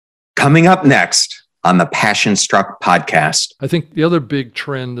Coming up next on the Passion Struck podcast. I think the other big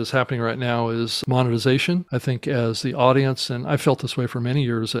trend that's happening right now is monetization. I think as the audience, and I felt this way for many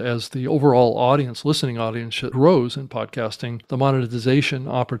years, as the overall audience, listening audience grows in podcasting, the monetization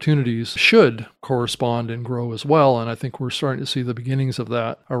opportunities should correspond and grow as well. And I think we're starting to see the beginnings of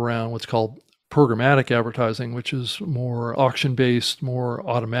that around what's called programmatic advertising, which is more auction-based, more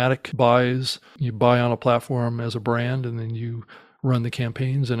automatic buys. You buy on a platform as a brand, and then you run the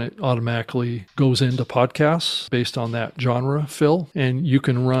campaigns, and it automatically goes into podcasts based on that genre fill. And you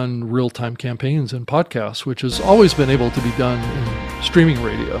can run real-time campaigns in podcasts, which has always been able to be done in streaming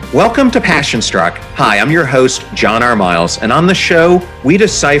radio. Welcome to Passion Struck. Hi, I'm your host, John R. Miles, and on the show, we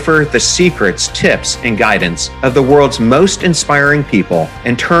decipher the secrets, tips, and guidance of the world's most inspiring people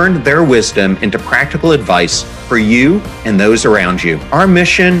and turn their wisdom into practical advice for you and those around you. Our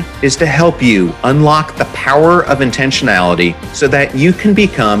mission is to help you unlock the power of intentionality so that you can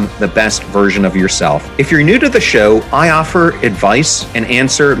become the best version of yourself. If you're new to the show, I offer advice and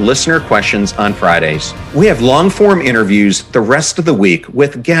answer listener questions on Fridays. We have long-form interviews the rest of the week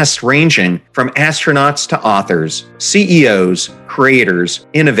with guests ranging from astronauts to authors, CEOs, creators,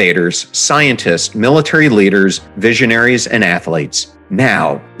 innovators, scientists, military leaders, visionaries, and athletes.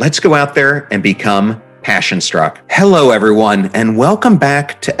 Now, let's go out there and become Passion Struck. Hello, everyone, and welcome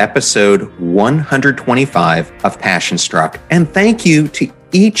back to episode 125 of Passion Struck. And thank you to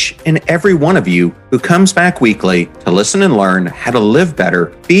each and every one of you who comes back weekly to listen and learn how to live better,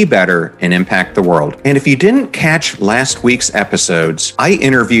 be better, and impact the world. And if you didn't catch last week's episodes, I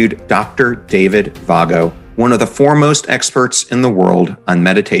interviewed Dr. David Vago, one of the foremost experts in the world on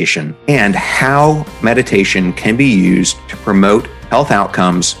meditation and how meditation can be used to promote health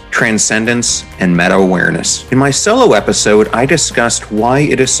outcomes, transcendence, and meta-awareness. In my solo episode, I discussed why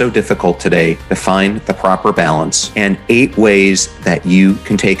it is so difficult today to find the proper balance and 8 ways that you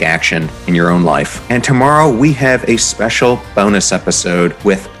can take action in your own life. And tomorrow we have a special bonus episode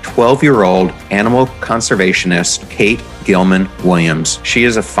with 12-year-old animal conservationist Kate Gilman-Williams. She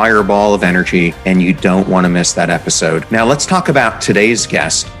is a fireball of energy, and you don't want to miss that episode. Now let's talk about today's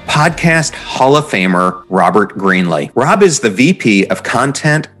guest, Podcast Hall of Famer Robert Greenlee. Rob is the VP of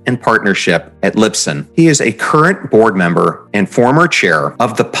Content and Partnership at Libsyn. He is a current board member and former chair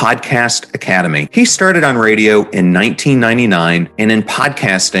of the Podcast Academy. He started on radio in 1999 and in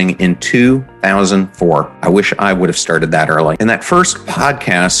podcasting in 2004. I wish I would have started that early. And that first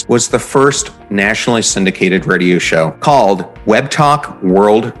podcast was the first nationally syndicated radio show called Web Talk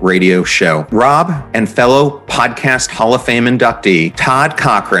World Radio Show. Rob and fellow Podcast Hall of Fame inductee Todd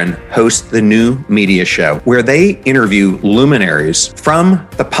Cochran host the New Media Show, where they interview luminaries from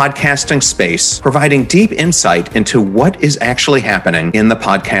the podcasting space, providing deep insight into what is actually happening in the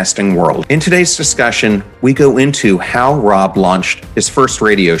podcasting world. In today's discussion, we go into how Rob launched his first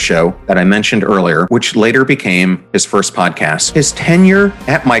radio show that I mentioned earlier, which later became his first podcast, his tenure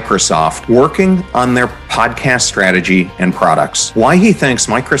at Microsoft, working on their podcast strategy and products, why he thinks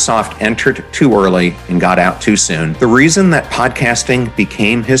Microsoft entered too early and got out too soon, the reason that podcasting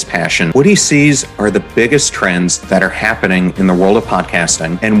became his passion, what he sees are the biggest trends that are happening in the world of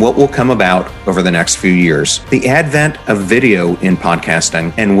podcasting, and what will come about over the next few years, the advent of video in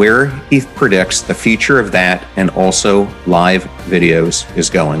podcasting, and where he predicts the future of that and also live videos is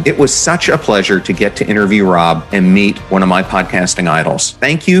going. It was such a pleasure to get to interview Rob and meet one of my podcasting idols.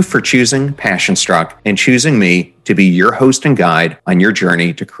 Thank you for choosing Passion Struck and choosing me to be your host and guide on your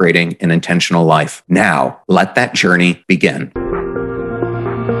journey to creating an intentional life. Now, let that journey begin.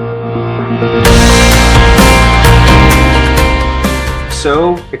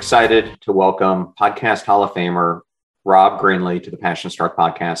 So excited to welcome Podcast Hall of Famer Rob Greenlee to the Passion Struck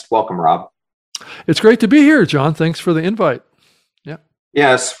podcast. Welcome, Rob. It's great to be here, John. Thanks for the invite. Yeah.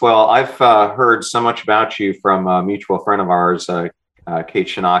 Yes. Well, I've heard so much about you from a mutual friend of ours, Kate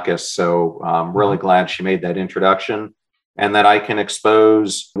Shanakis. So I'm really glad she made that introduction and that I can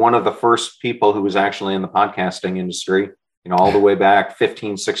expose one of the first people who was actually in the podcasting industry, all the way back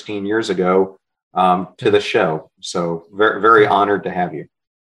 15, 16 years ago to the show. So very, very honored to have you.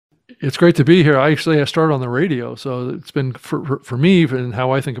 It's great to be here. I started on the radio, so it's been for me and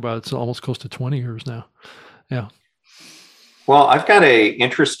how I think about it, it's almost close to 20 years now. Yeah. Well, I've got a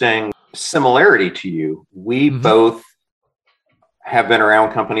interesting similarity to you. We both have been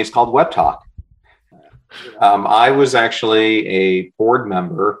around companies called Web Talk. I was actually a board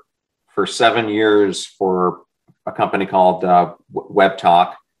member for 7 years for a company called Web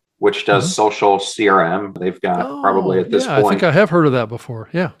Talk, which does social CRM. They've got probably at this point, I think I have heard of that before.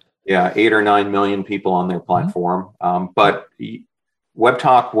 Yeah. Yeah, 8 or 9 million people on their platform. But Web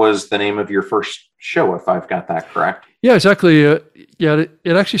Talk was the name of your first show, if I've got that correct. Yeah, exactly. It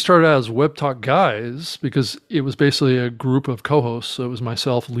actually started out as Web Talk Guys because it was basically a group of co-hosts. So it was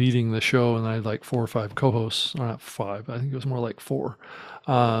myself leading the show, and I had like 4 or 5 co-hosts, or not 5. I think it was more like 4.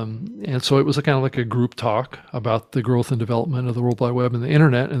 And so it was a kind of like a group talk about the growth and development of the World Wide Web and the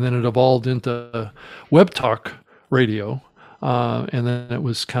internet, and then it evolved into Web Talk Radio. And then it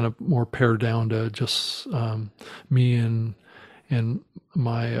was kind of more pared down to just me and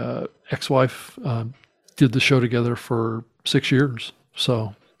my ex-wife did the show together for 6 years.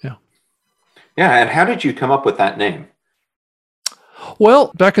 So, yeah. Yeah, and how did you come up with that name?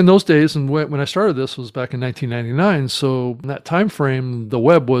 Well, back in those days, and when I started this was back in 1999. So in that time frame, the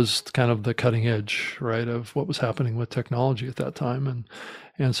web was kind of the cutting edge, right, of what was happening with technology at that time,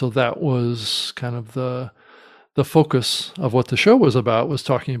 and so that was kind of the focus of what the show was about, was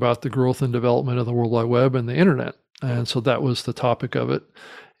talking about the growth and development of the World Wide Web and the internet, and so that was the topic of it.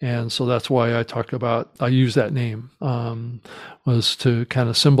 And so that's why I use that name, was to kind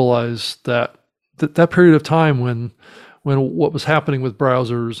of symbolize that period of time when what was happening with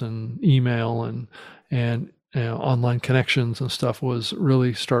browsers and email and online connections and stuff was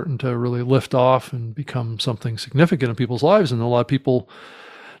really starting to really lift off and become something significant in people's lives. And a lot of people,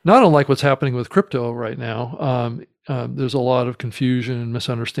 not unlike what's happening with crypto right now, there's a lot of confusion and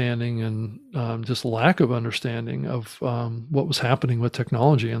misunderstanding and just lack of understanding of what was happening with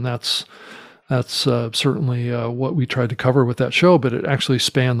technology. And that's certainly what we tried to cover with that show, but it actually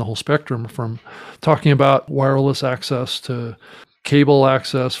spanned the whole spectrum from talking about wireless access to cable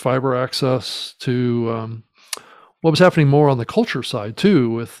access, fiber access, to what was happening more on the culture side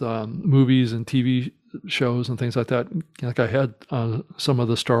too, with movies and TV shows and things like that. Like I had some of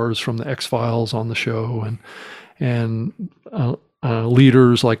the stars from the X-Files on the show, and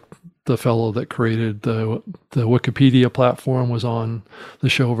leaders like the fellow that created the Wikipedia platform was on the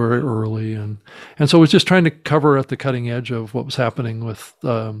show very early, and so it was just trying to cover at the cutting edge of what was happening with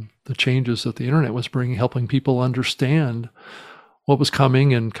the changes that the internet was bringing, helping people understand what was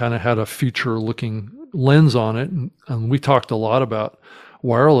coming, and kind of had a future-looking lens on it. And we talked a lot about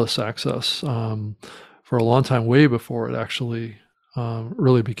wireless access for a long time, way before it actually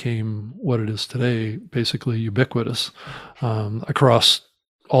really became what it is today, basically ubiquitous across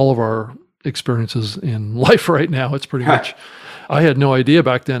all of our experiences in life right now. It's pretty much, I had no idea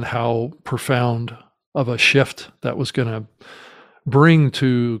back then how profound of a shift that was going to bring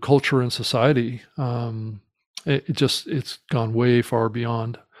to culture and society. It's gone way far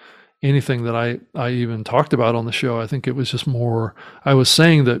beyond anything that I even talked about on the show. I think it was just more, I was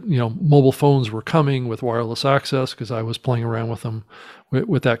saying that, mobile phones were coming with wireless access because I was playing around with them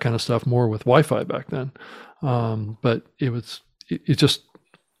with that kind of stuff, more with Wi-Fi back then. But it's just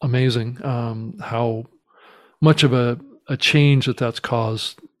amazing how much of a change that's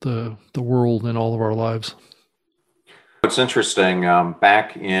caused the world and all of our lives. It's interesting.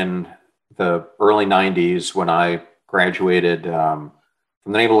 Back in the early 90s, when I graduated from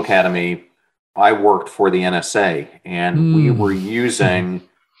the Naval Academy, I worked for the NSA, and we were using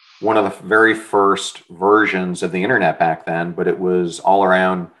one of the very first versions of the internet back then, but it was all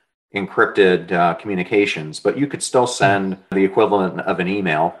around encrypted communications, but you could still send the equivalent of an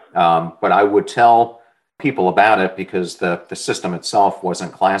email. But I would tell people about it because the system itself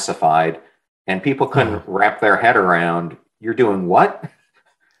wasn't classified, and people couldn't wrap their head around, you're doing what?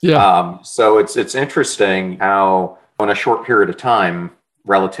 Yeah. So it's interesting how in a short period of time,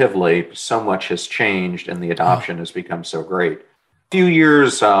 relatively, so much has changed and the adoption has become so great. A few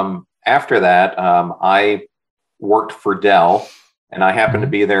years after that, I worked for Dell, and I happened to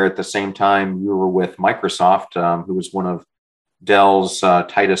be there at the same time you were with Microsoft, who was one of Dell's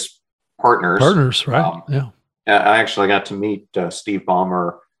tightest partners. Partners, right? I actually got to meet Steve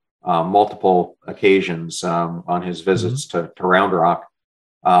Ballmer multiple occasions on his visits to Round Rock.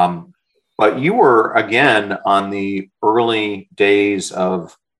 But you were, again, on the early days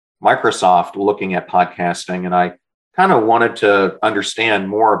of Microsoft looking at podcasting, and I kind of wanted to understand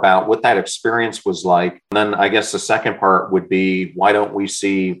more about what that experience was like. And then I guess the second part would be, why don't we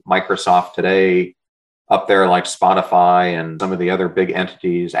see Microsoft today up there like Spotify and some of the other big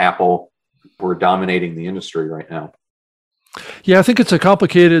entities, Apple, who are dominating the industry right now? Yeah, I think it's a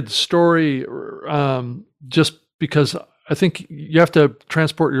complicated story just because I think you have to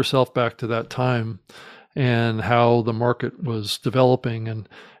transport yourself back to that time and how the market was developing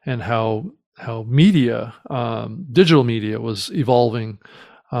and how media, digital media was evolving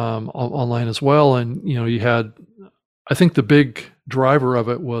online as well. And, you had, I think the big driver of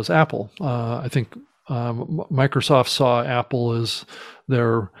it was Apple. I think Microsoft saw Apple as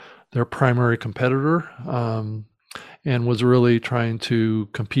their primary competitor. and was really trying to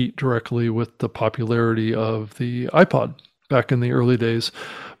compete directly with the popularity of the iPod back in the early days.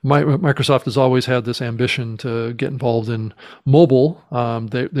 Microsoft has always had this ambition to get involved in mobile.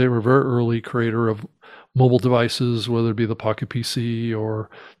 They were a very early creator of mobile devices, whether it be the Pocket PC or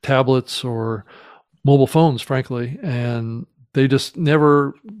tablets or mobile phones, frankly, and they just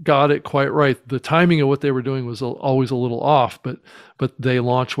never got it quite right. The timing of what they were doing was always a little off, but they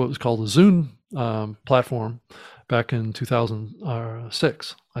launched what was called the Zune platform back in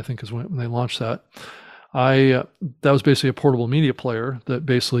 2006, I think is when they launched that. That was basically a portable media player that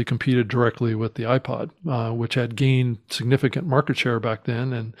basically competed directly with the iPod, which had gained significant market share back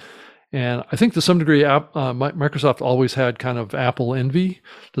then. And I think to some degree, Microsoft always had kind of Apple envy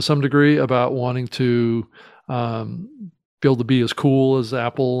to some degree about wanting to be able to be as cool as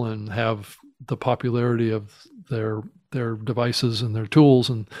Apple and have the popularity of their devices and their tools.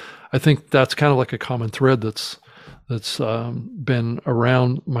 And I think that's kind of like a common thread that's been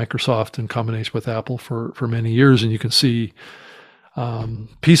around Microsoft in combination with Apple for many years. And you can see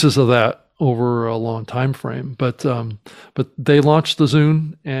pieces of that over a long time frame. But they launched the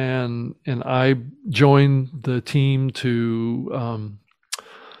Zune, and I joined the team to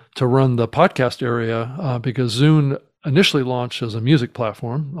run the podcast area because Zune initially launched as a music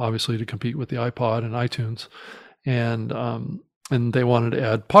platform, obviously to compete with the iPod and iTunes, and they wanted to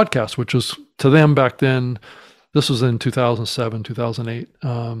add podcasts, which was to them back then. This was in 2007, 2008,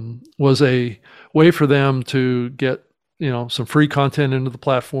 was a way for them to get some free content into the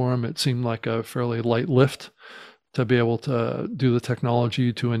platform. It seemed like a fairly light lift to be able to do the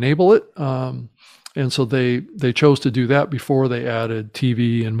technology to enable it. And so they chose to do that before they added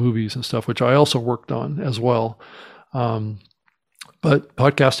TV and movies and stuff, which I also worked on as well. But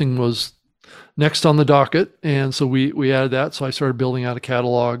podcasting was next on the docket. And so we added that. So I started building out a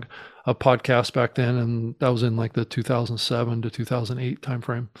catalog of podcasts back then. And that was in like the 2007 to 2008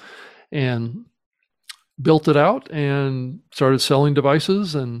 timeframe. And built it out and started selling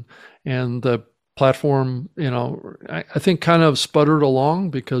devices, and the platform, I think kind of sputtered along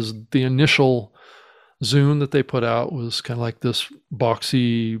because the initial Zune that they put out was kind of like this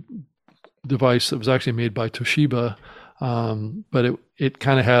boxy device that was actually made by Toshiba, but it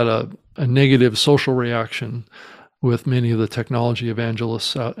kind of had a negative social reaction with many of the technology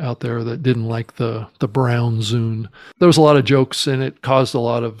evangelists out there that didn't like the brown Zune. There was a lot of jokes, and it caused a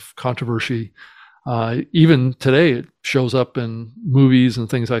lot of controversy. Even today, it shows up in movies and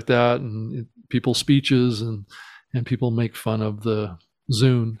things like that, and people's speeches, and people make fun of the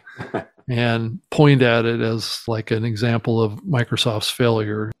Zune and point at it as like an example of Microsoft's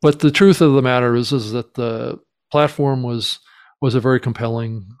failure. But the truth of the matter is that the platform was a very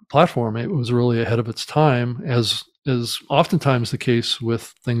compelling platform. It was really ahead of its time, as is oftentimes the case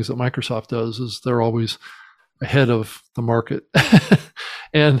with things that Microsoft does, is they're always ahead of the market.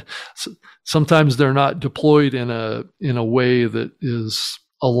 And sometimes they're not deployed in a way that is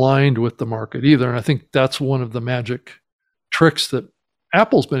aligned with the market either. And I think that's one of the magic tricks that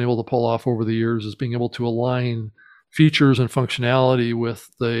Apple's been able to pull off over the years, is being able to align features and functionality with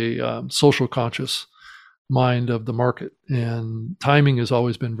the social conscious mind of the market. And timing has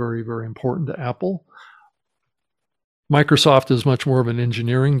always been very, very important to Apple. Microsoft is much more of an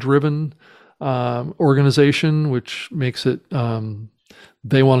engineering driven organization, which makes it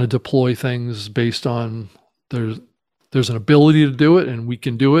they want to deploy things based on there's an ability to do it, and we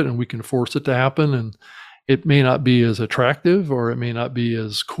can do it, and we can force it to happen. And it may not be as attractive, or it may not be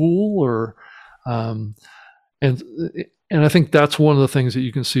as cool, or and I think that's one of the things that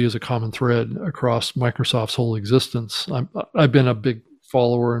you can see as a common thread across Microsoft's whole existence. I've been a big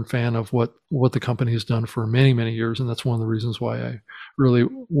follower and fan of what the company has done for many, many years, and that's one of the reasons why I really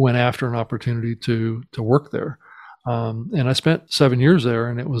went after an opportunity to work there. And I spent 7 years there,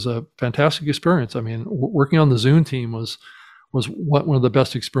 and it was a fantastic experience. I mean, working on the Zune team was one of the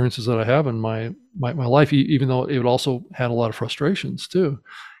best experiences that I have in my life, even though it also had a lot of frustrations too.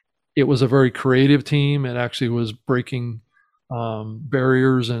 It was a very creative team. It actually was breaking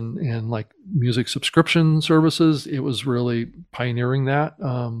barriers and like music subscription services. It was really pioneering that.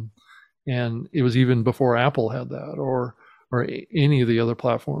 And it was even before Apple had that or any of the other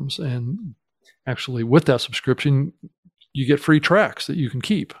platforms. And actually with that subscription, you get free tracks that you can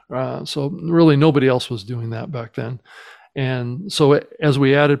keep. So really nobody else was doing that back then. And so as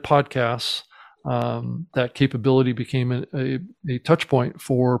we added podcasts, that capability became a touch point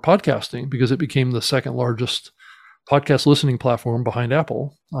for podcasting, because it became the second largest podcast listening platform behind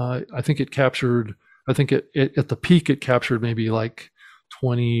Apple. I think at the peak, it captured maybe like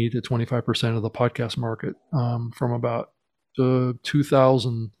 20 to 25% of the podcast market from about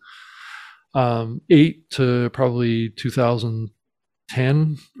 2000. 2008 to probably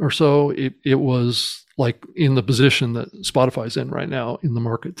 2010 or so, it was like in the position that Spotify's in right now in the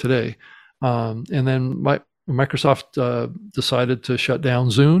market today. And then Microsoft decided to shut down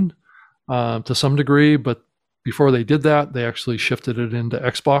Zune to some degree, but before they did that, they actually shifted it into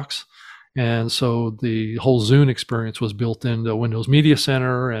Xbox. And so the whole Zune experience was built into Windows Media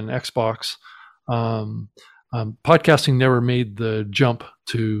Center and Xbox. Podcasting never made the jump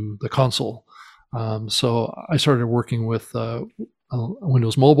to the console. So I started working with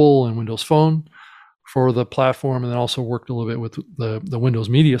Windows Mobile and Windows Phone for the platform, and then also worked a little bit with the Windows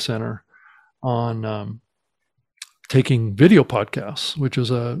Media Center on taking video podcasts, which is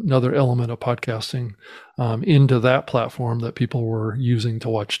another element of podcasting, into that platform that people were using to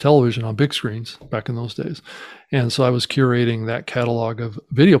watch television on big screens back in those days. And so I was curating that catalog of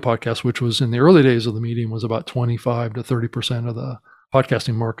video podcasts, which was in the early days of the medium was about 25 to 30% of the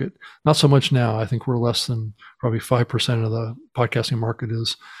podcasting market. Not so much now. I think we're less than probably 5% of the podcasting market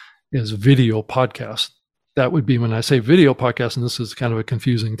is video podcast. That would be when I say video podcast, and this is kind of a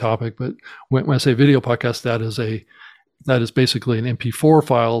confusing topic, but when I say video podcast, that is basically an MP4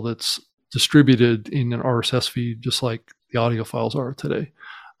 file that's distributed in an RSS feed, just like the audio files are today.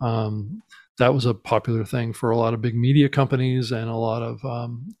 That was a popular thing for a lot of big media companies and a lot of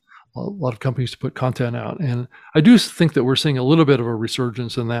companies to put content out. And I do think that we're seeing a little bit of a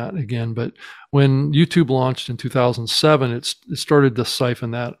resurgence in that again. But when YouTube launched in 2007, it started to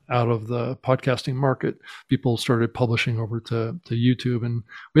siphon that out of the podcasting market. People started publishing over to YouTube. And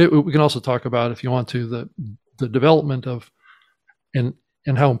we can also talk about, if you want to, the development of and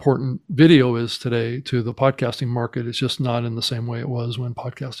how important video is today to the podcasting market. It's just not in the same way it was when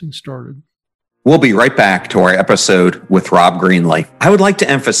podcasting started. We'll be right back to our episode with Rob Greenlee. I would like to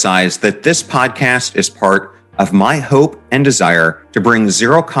emphasize that this podcast is part of my hope and desire to bring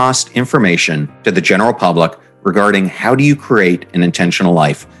zero-cost information to the general public regarding how do you create an intentional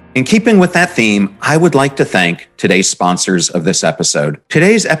life. In keeping with that theme, I would like to thank today's sponsors of this episode.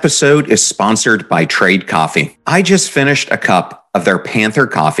 Today's episode is sponsored by Trade Coffee. I just finished a cup of their Panther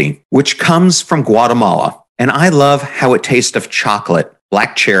coffee, which comes from Guatemala, and I love how it tastes of chocolate,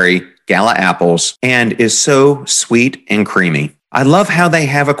 black cherry, Gala apples, and is so sweet and creamy. I love how they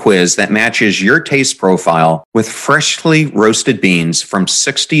have a quiz that matches your taste profile with freshly roasted beans from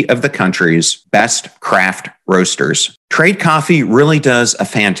 60 of the country's best craft roasters. Trade Coffee really does a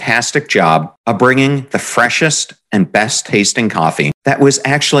fantastic job of bringing the freshest and best tasting coffee that was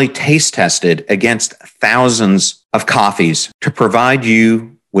actually taste tested against thousands of coffees to provide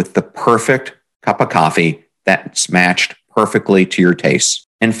you with the perfect cup of coffee that's matched perfectly to your tastes.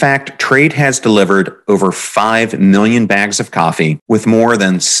 In fact, Trade has delivered over 5 million bags of coffee with more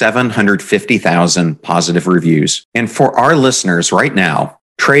than 750,000 positive reviews. And for our listeners right now,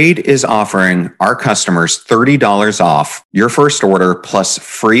 Trade is offering our customers $30 off your first order plus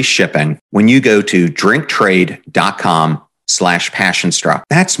free shipping when you go to drinktrade.com/passionstruck.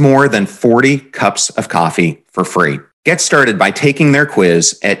 That's more than 40 cups of coffee for free. Get started by taking their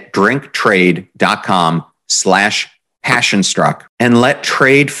quiz at drinktrade.com/passionstruck and let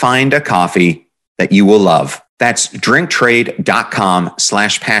Trade find a coffee that you will love. That's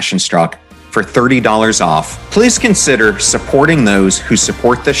drinktrade.com/passionstruck for $30 off. Please consider supporting those who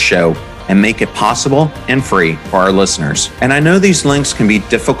support this show and make it possible and free for our listeners. And I know these links can be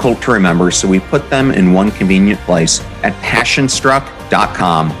difficult to remember, so we put them in one convenient place at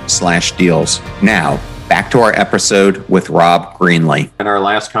passionstruck.com/deals. Now, back to our episode with Rob Greenlee. In our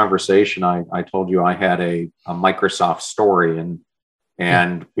last conversation, I told you I had a Microsoft story,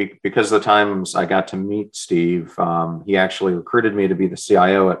 and because of the times I got to meet Steve, he actually recruited me to be the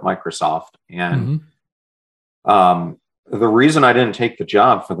CIO at Microsoft. And the reason I didn't take the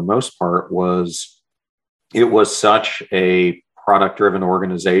job for the most part was it was such a product-driven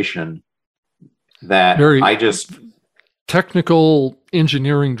organization that I just... Technical,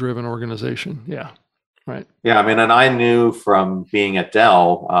 engineering-driven organization, yeah. Right. Yeah, I mean, and I knew from being at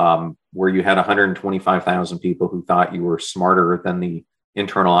Dell, where you had 125,000 people who thought you were smarter than the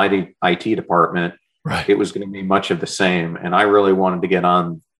internal IT department, right, it was going to be much of the same. And I really wanted to get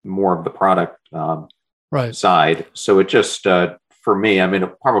on more of the product side. So it just, for me, I mean,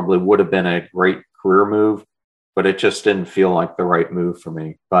 it probably would have been a great career move, but it just didn't feel like the right move for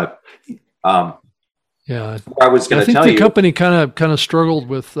me. But yeah, I was going to tell you, the company kind of struggled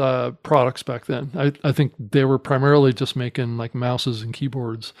with products back then. I think they were primarily just making like mouses and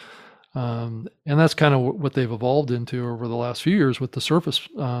keyboards, and that's kind of what they've evolved into over the last few years with the Surface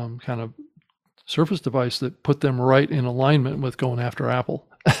kind of Surface device that put them right in alignment with going after Apple.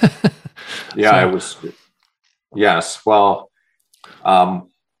 Yeah, it was. Yes, well,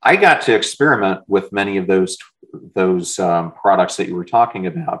 I got to experiment with many of those products that you were talking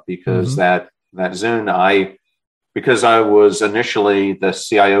about, because that Zune, because I was initially the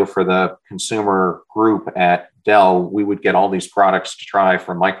CIO for the consumer group at Dell, we would get all these products to try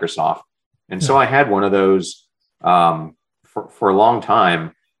from Microsoft. And so I had one of those for a long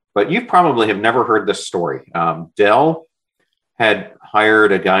time, but you probably have never heard this story. Dell had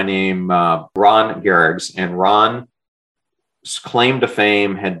hired a guy named Ron Garrig's, and Ron's claim to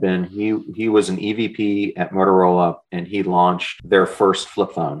fame had been he was an EVP at Motorola, and he launched their first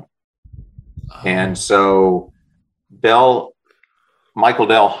flip phone. And so Michael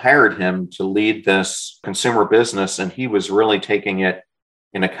Dell hired him to lead this consumer business, and he was really taking it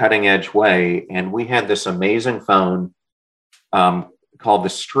in a cutting edge way. And we had this amazing phone called the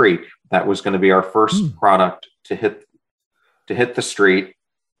Streak that was going to be our first product to hit the street.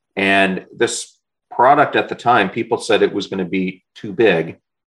 And this product at the time, people said it was going to be too big,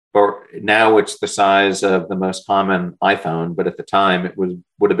 or now it's the size of the most common iPhone, but at the time it would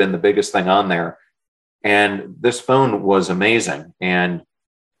have been the biggest thing on there. And this phone was amazing. And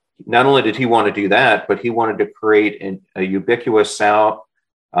not only did he want to do that, but he wanted to create a ubiquitous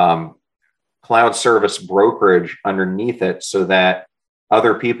cloud service brokerage underneath it, so that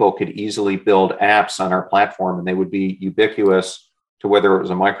other people could easily build apps on our platform, and they would be ubiquitous to whether it was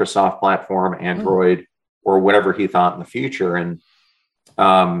a Microsoft platform, Android, or whatever he thought in the future. And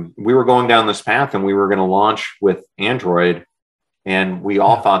we were going down this path, and we were going to launch with Android, and we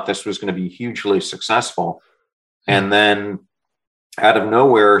all thought this was going to be hugely successful. And then out of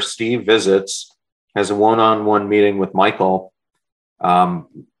nowhere, Steve visits, has a one-on-one meeting with Michael. Ron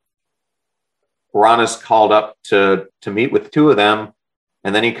is called up to meet with the two of them.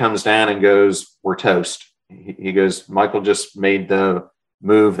 And then he comes down and goes, "We're toast." He goes, "Michael just made the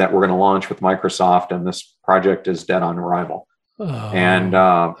move that we're going to launch with Microsoft, and this project is dead on arrival."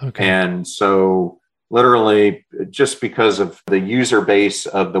 And so literally, just because of the user base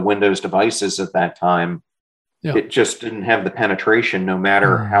of the Windows devices at that time, it just didn't have the penetration, no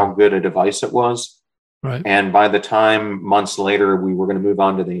matter how good a device it was. Right. And by the time months later we were going to move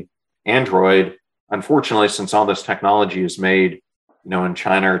on to the Android, unfortunately, since all this technology is made, in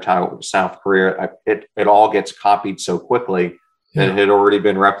China or South Korea, it all gets copied so quickly that it had already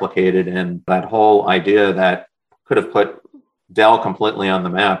been replicated. And that whole idea that could have put Dell completely on the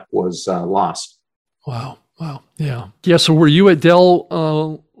map was lost. Wow. Yeah. So were you at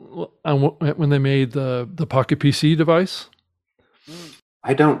Dell when they made the Pocket PC device?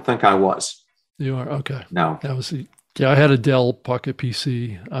 I don't think I was. You are? Okay. No. That was I had a Dell Pocket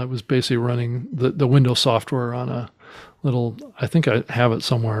PC. I was basically running the Windows software on a little, I think I have it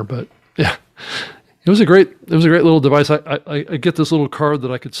somewhere, but yeah, it was a great little device. I get this little card that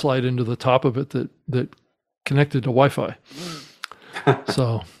I could slide into the top of it that connected to Wi-Fi.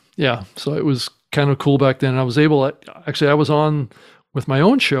 So it was kind of cool back then. I was able to, I was on with my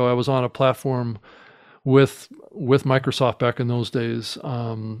own show. I was on a platform with Microsoft back in those days.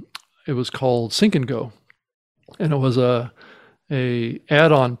 It was called Sync and Go, and it was a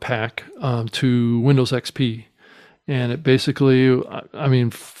add-on pack to Windows XP. And it basically,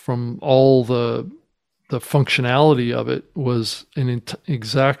 from all the functionality of it, was an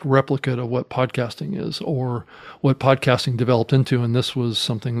exact replica of what podcasting is, or what podcasting developed into. And this was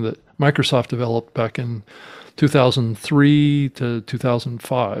something that Microsoft developed back in 2003 to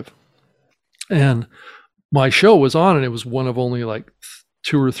 2005. And my show was on, and it was one of only like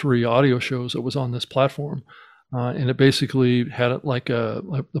 2 or 3 audio shows that was on this platform. And it basically had it like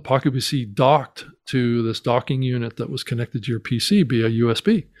the Pocket PC docked to this docking unit that was connected to your PC via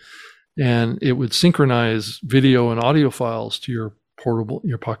USB. And it would synchronize video and audio files to your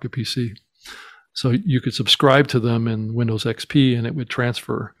Pocket PC. So you could subscribe to them in Windows XP, and it would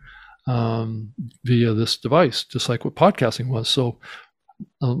transfer via this device, just like what podcasting was. So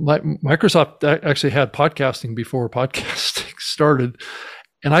Microsoft actually had podcasting before podcasting started.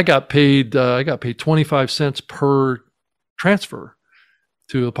 And I got paid 25 cents per transfer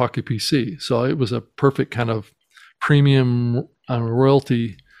to a Pocket PC. So it was a perfect kind of premium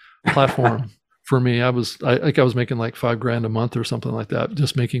royalty platform for me. I was making like $5,000 a month or something like that,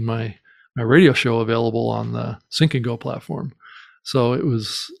 just making my radio show available on the Sync and Go platform. So it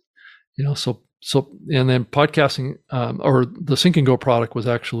was, so and then podcasting or the Sync and Go product was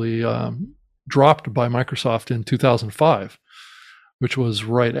actually dropped by Microsoft in 2005. Which was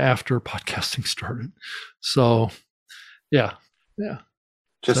right after podcasting started. So, yeah.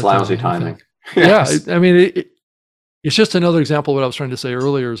 Just lousy timing. Yes. Yeah, it's just another example of what I was trying to say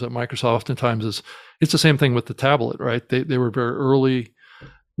earlier, is that Microsoft oftentimes it's the same thing with the tablet, right? They were very early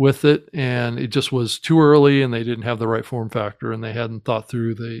with it, and it just was too early, and they didn't have the right form factor, and they hadn't thought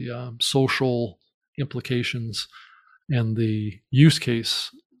through the social implications and the use case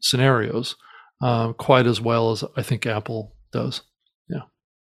scenarios quite as well as I think Apple does. Yeah.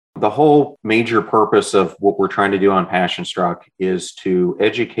 The whole major purpose of what we're trying to do on Passion Struck is to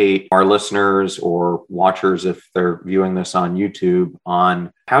educate our listeners or watchers, if they're viewing this on YouTube,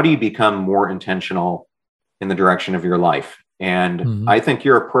 on how do you become more intentional in the direction of your life. And I think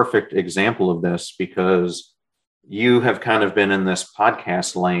you're a perfect example of this, because you have kind of been in this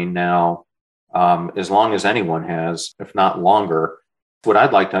podcast lane now as long as anyone has, if not longer. What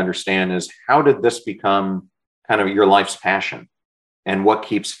I'd like to understand is, how did this become kind of your life's passion, and what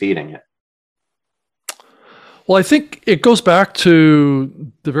keeps feeding it? Well, I think it goes back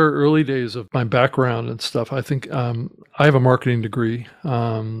to the very early days of my background and stuff. I think I have a marketing degree.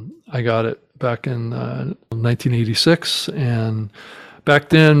 I got it back in 1986. And back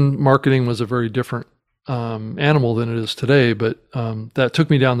then, marketing was a very different animal than it is today. But that took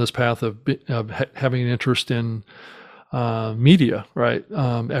me down this path of having an interest in media, right?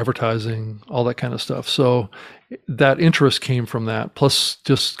 Advertising, all that kind of stuff. So that interest came from that, plus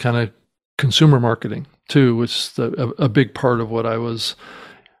just kind of consumer marketing too, which is a big part of what I was,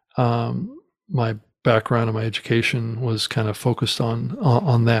 my background and my education was kind of focused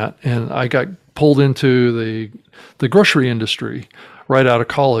on that. And I got pulled into the grocery industry right out of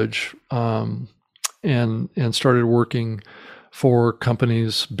college, and started working for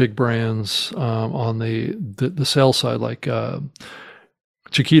companies, big brands, on the sales side, like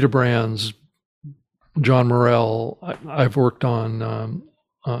Chiquita Brands, John Morrell. I've worked on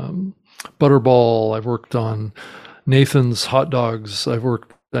Butterball. I've worked on Nathan's Hot Dogs. I've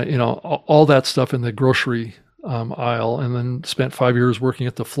worked, all that stuff in the grocery aisle, and then spent 5 years working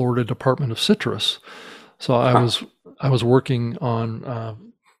at the Florida Department of Citrus. So I was working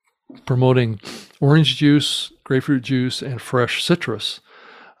on promoting orange juice, grapefruit juice, and fresh citrus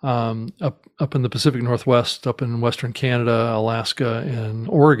up in the Pacific Northwest, up in Western Canada, Alaska, and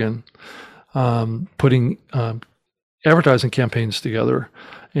Oregon, putting advertising campaigns together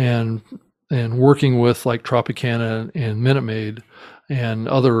and working with like Tropicana and Minute Maid and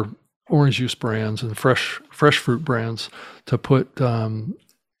other orange juice brands and fresh fruit brands to put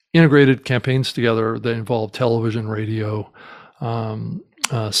integrated campaigns together that involve television, radio,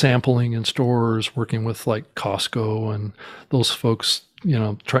 sampling in stores, working with like Costco and those folks,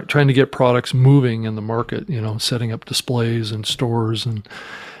 trying to get products moving in the market, setting up displays in stores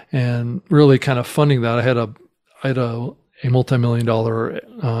and really kind of funding that. I had a multi-million-dollar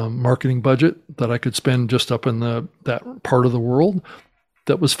marketing budget that I could spend just up in that part of the world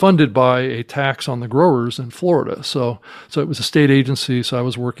that was funded by a tax on the growers in Florida. So it was a state agency. So I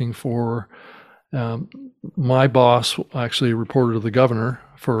was working for, my boss actually reported to the governor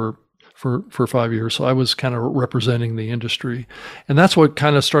for 5 years. So I was kind of representing the industry, and that's what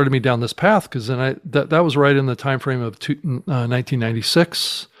kind of started me down this path. Because then that was right in the time frame of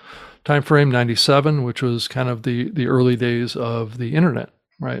 1996 timeframe, 97, which was kind of the early days of the internet,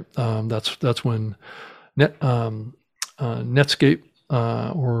 right? That's when Netscape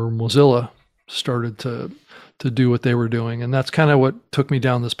or Mozilla started to do what they were doing, and that's kind of what took me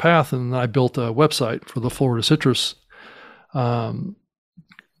down this path. And I built a website for the Florida Citrus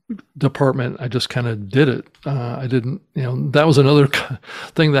department. I just kind of did it. I didn't, that was another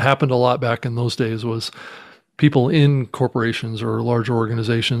thing that happened a lot back in those days, was people in corporations or large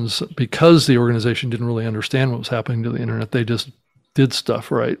organizations, because the organization didn't really understand what was happening to the internet, they just did stuff,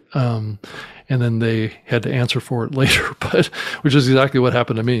 right? And then they had to answer for it later, which is exactly what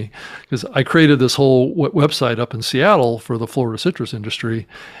happened to me, because I created this whole website up in Seattle for the Florida citrus industry,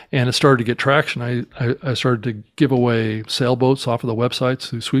 and it started to get traction. I started to give away sailboats off of the websites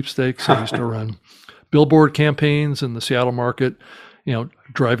through sweepstakes. I used to run billboard campaigns in the Seattle market,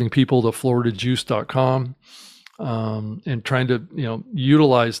 driving people to floridajuice.com, and trying to,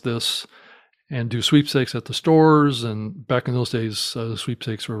 utilize this and do sweepstakes at the stores. And back in those days,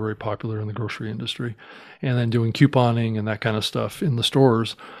 sweepstakes were very popular in the grocery industry, and then doing couponing and that kind of stuff in the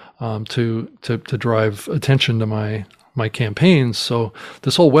stores to drive attention to my campaigns. So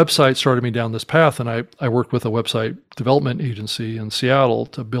this whole website started me down this path, and I worked with a website development agency in Seattle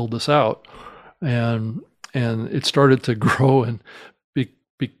to build this out, and it started to grow and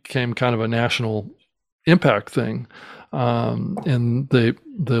became kind of a national impact thing. And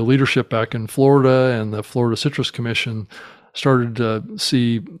the leadership back in Florida and the Florida Citrus Commission started to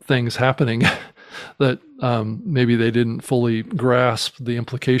see things happening that maybe they didn't fully grasp the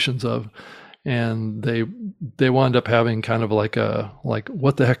implications of. and they wound up having kind of like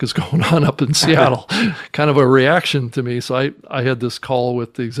what the heck is going on up in Seattle, kind of a reaction to me. So I had this call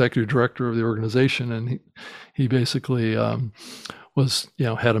with the executive director of the organization, and he basically was,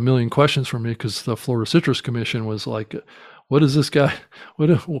 had a million questions for me, because the Florida Citrus Commission was like, what is this guy? What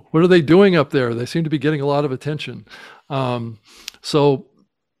are they doing up there? They seem to be getting a lot of attention. So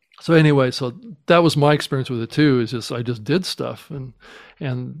anyway, so that was my experience with it too. Is just I just did stuff, and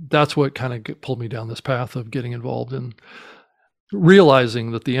that's what kind of pulled me down this path of getting involved in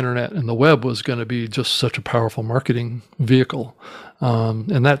realizing that the internet and the web was going to be just such a powerful marketing vehicle.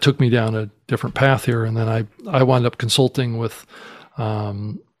 And that took me down a different path here. And then I wound up consulting with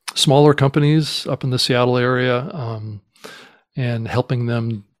smaller companies up in the Seattle area, and helping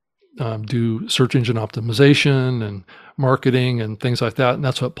them do search engine optimization and marketing and things like that. And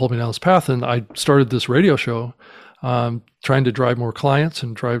that's what pulled me down this path. And I started this radio show, trying to drive more clients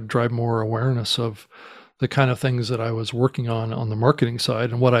and drive more awareness of the kind of things that I was working on the marketing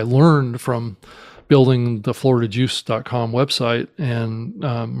side, and what I learned from building the floridajuice.com website and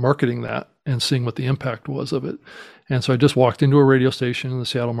marketing that and seeing what the impact was of it. And so I just walked into a radio station in the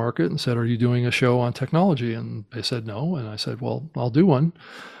Seattle market and said, "Are you doing a show on technology?" And they said no. And I said, "Well, I'll do one.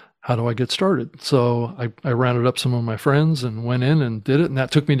 How do I get started?" So I rounded up some of my friends and went in and did it. And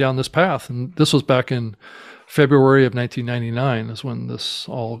that took me down this path. And this was back in February of 1999 is when this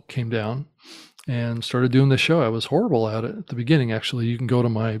all came down, and started doing this show. I was horrible at it at the beginning. Actually, you can go to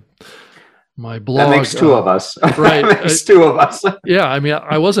my blog. That makes two of us. Right. That makes two of us. Yeah. I mean,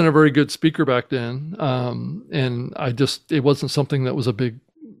 I wasn't a very good speaker back then. And it wasn't something that was a big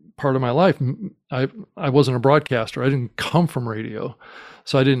part of my life. I wasn't a broadcaster. I didn't come from radio.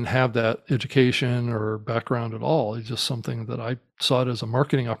 So I didn't have that education or background at all. It's just something that I saw it as a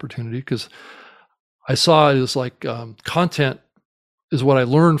marketing opportunity, because I saw it as like content is what I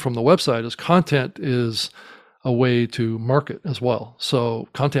learned from the website. Is content is a way to market as well. So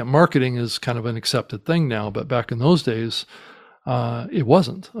content marketing is kind of an accepted thing now, but back in those days, it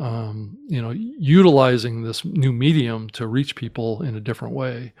wasn't. Utilizing this new medium to reach people in a different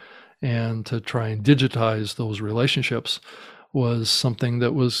way and to try and digitize those relationships was something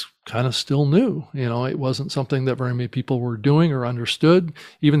that was kind of still new. It wasn't something that very many people were doing or understood.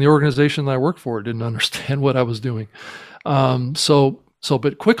 Even the organization that I worked for didn't understand what I was doing.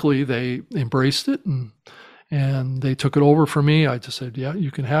 But quickly they embraced it and they took it over for me. I just said, "Yeah,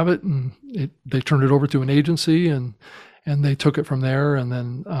 you can have it." And they turned it over to an agency, and they took it from there. And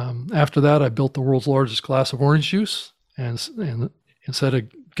then after that, I built the world's largest glass of orange juice and set a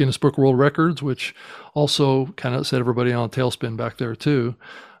Guinness Book of World Records, which also kind of set everybody on a tailspin back there too,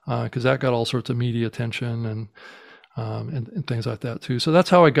 because that got all sorts of media attention and things like that too. So that's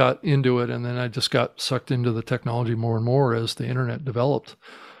how I got into it. And then I just got sucked into the technology more and more as the internet developed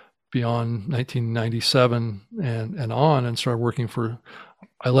beyond 1997 and on, and started working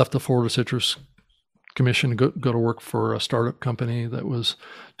I left the Florida Citrus Commission to go to work for a startup company that was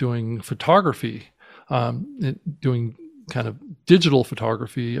doing photography, doing kind of digital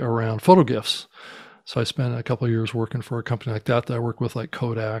photography around photo gifts. So I spent a couple of years working for a company like that I work with, like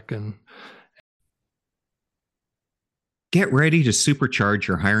Kodak. And get ready to supercharge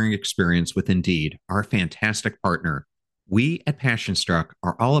your hiring experience with Indeed, our fantastic partner. We at PassionStruck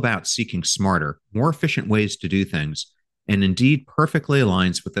are all about seeking smarter, more efficient ways to do things, and Indeed perfectly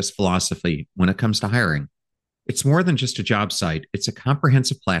aligns with this philosophy when it comes to hiring. It's more than just a job site. It's a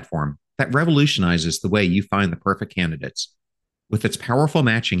comprehensive platform that revolutionizes the way you find the perfect candidates. With its powerful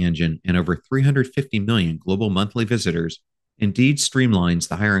matching engine and over 350 million global monthly visitors, Indeed streamlines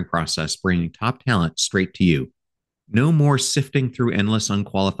the hiring process, bringing top talent straight to you. No more sifting through endless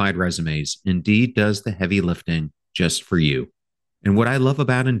unqualified resumes. Indeed does the heavy lifting just for you. And what I love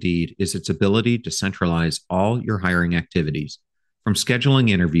about Indeed is its ability to centralize all your hiring activities, from scheduling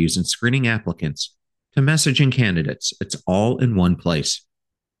interviews and screening applicants to messaging candidates. It's all in one place.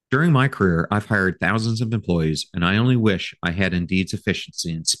 During my career, I've hired thousands of employees, and I only wish I had Indeed's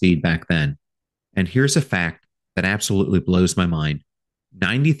efficiency and speed back then. And here's a fact that absolutely blows my mind.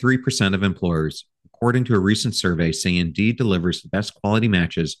 93% of employers, according to a recent survey, say Indeed delivers the best quality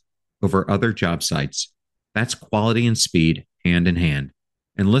matches over other job sites. That's quality and speed hand in hand.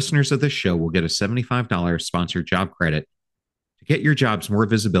 And listeners of this show will get a $75 sponsored job credit to get your jobs more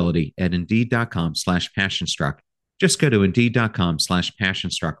visibility at Indeed.com/PassionStruck. Just go to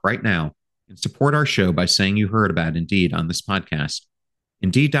Indeed.com/PassionStruck right now and support our show by saying you heard about Indeed on this podcast.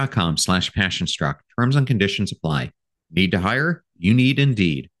 Indeed.com/PassionStruck. Terms and conditions apply. Need to hire? You need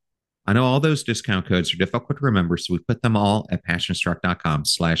Indeed. I know all those discount codes are difficult to remember, so we put them all at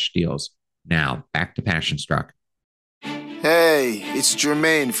PassionStruck.com/deals. Now, back to PassionStruck. Hey, Hey, it's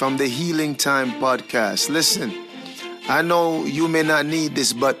Jermaine from the Healing Time podcast. Listen, I know you may not need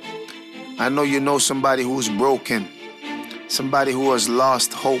this, but I know you know somebody who's broken, somebody who has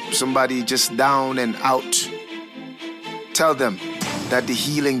lost hope, somebody just down and out. Tell them that the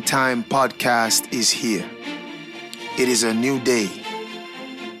Healing Time podcast is here. It is a new day.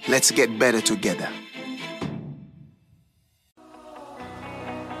 Let's get better together.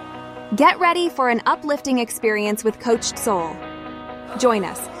 Get ready for an uplifting experience with Coached Soul. Join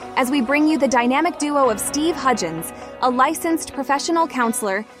us as we bring you the dynamic duo of Steve Hudgens, a licensed professional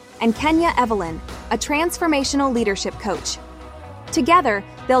counselor, and Kenya Evelyn, a transformational leadership coach. Together,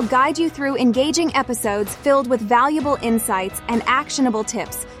 they'll guide you through engaging episodes filled with valuable insights and actionable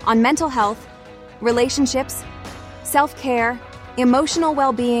tips on mental health, relationships, self-care, emotional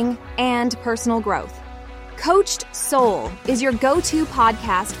well-being, and personal growth. Coached Soul is your go-to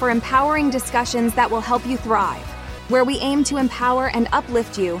podcast for empowering discussions that will help you thrive, where we aim to empower and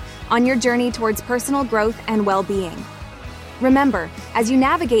uplift you on your journey towards personal growth and well-being. Remember, as you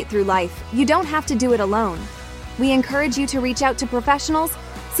navigate through life, you don't have to do it alone. We encourage you to reach out to professionals,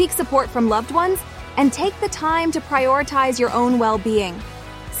 seek support from loved ones, and take the time to prioritize your own well-being.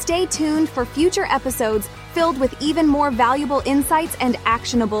 Stay tuned for future episodes filled with even more valuable insights and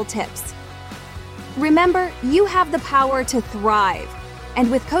actionable tips. Remember, you have the power to thrive.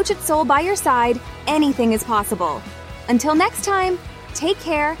 And with Coached Soul by your side, anything is possible. Until next time, take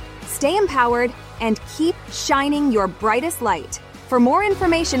care, stay empowered, and keep shining your brightest light. For more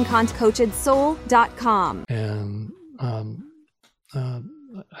information, contact coachedsoul.com. And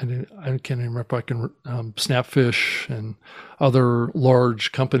I can't even remember if I can, Snapfish and other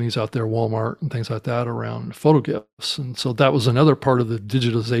large companies out there, Walmart and things like that, around photo gifts. And so that was another part of the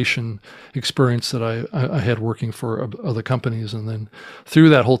digitalization experience that I had working for other companies. And then through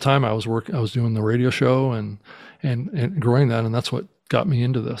that whole time I was doing the radio show and growing that. And that's what got me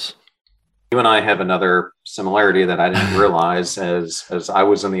into this. You and I have another similarity that I didn't realize as I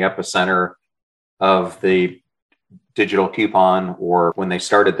was in the epicenter of the digital coupon, or when they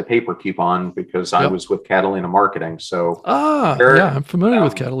started the paper coupon, because I was with Catalina Marketing. So I'm familiar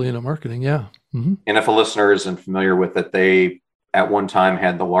with Catalina Marketing. Yeah. Mm-hmm. And if a listener isn't familiar with it, they at one time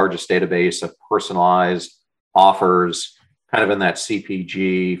had the largest database of personalized offers, kind of in that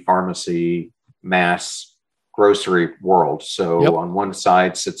CPG, pharmacy, mass grocery world. So on one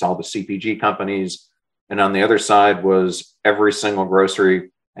side sits all the CPG companies, and on the other side was every single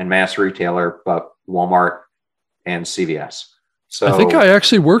grocery and mass retailer, but Walmart and CVS. So I think I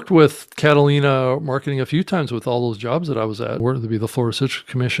actually worked with Catalina Marketing a few times with all those jobs that I was at, whether it be the Florida Citrus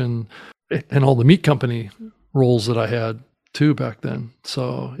Commission and all the meat company roles that I had too back then.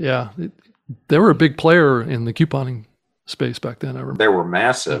 So they were a big player in the couponing space back then. I remember they were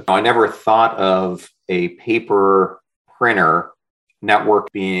massive. I never thought of a paper printer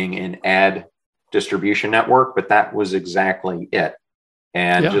network being an ad distribution network, but that was exactly it.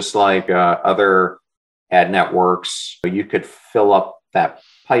 And just like other ad networks, you could fill up that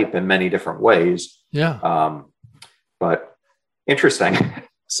pipe in many different ways. But interesting.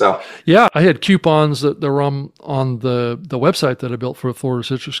 So I had coupons that were on the website that I built for the Florida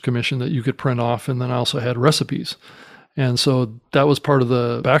Citrus Commission that you could print off, and then I also had recipes. And so that was part of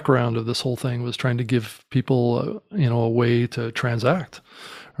the background of this whole thing, was trying to give people a way to transact,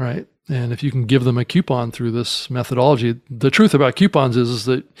 right? And if you can give them a coupon through this methodology, the truth about coupons is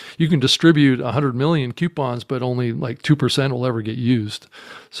that you can distribute 100 million coupons, but only like 2% will ever get used.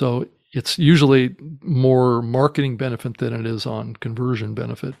 So it's usually more marketing benefit than it is on conversion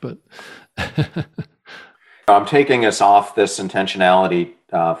benefit. But I'm taking us off this intentionality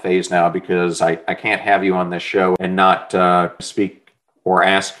phase now, because I can't have you on this show and not speak or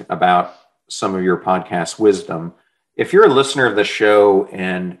ask about some of your podcast wisdom. If you're a listener of the show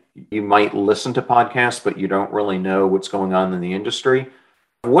and you might listen to podcasts, but you don't really know what's going on in the industry,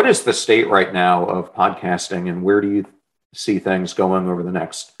 what is the state right now of podcasting, and where do you see things going over the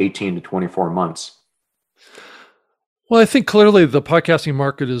next 18 to 24 months? Well, I think clearly the podcasting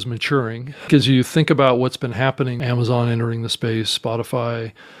market is maturing, because you think about what's been happening, Amazon entering the space,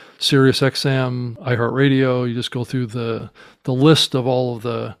 Spotify, SiriusXM, iHeartRadio. You just go through the list of all of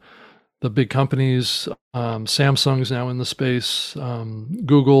the big companies. Samsung's now in the space.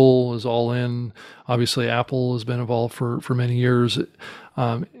 Google is all in. Obviously, Apple has been involved for many years.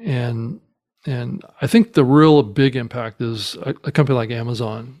 And I think the real big impact is a company like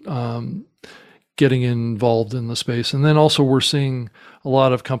Amazon getting involved in the space. And then also we're seeing a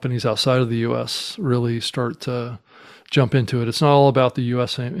lot of companies outside of the U.S. really start to jump into it. It's not all about the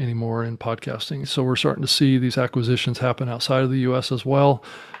U.S. anymore in podcasting. So we're starting to see these acquisitions happen outside of the U.S. as well.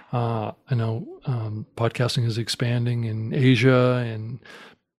 I know podcasting is expanding in Asia, and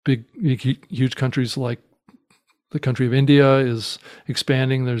big, huge countries like the country of India is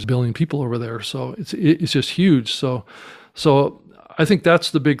expanding. There's 1 billion people over there, so it's just huge. So I think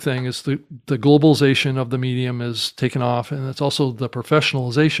that's the big thing, is the globalization of the medium is taken off, and it's also the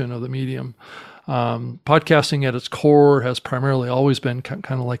professionalization of the medium. Podcasting at its core has primarily always been kind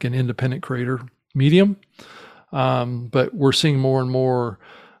of like an independent creator medium, but we're seeing more and more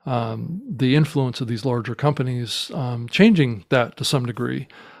the influence of these larger companies changing that to some degree.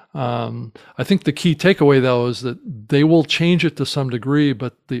 I think the key takeaway, though, is that they will change it to some degree,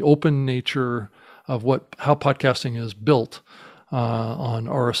 but the open nature of how podcasting is built on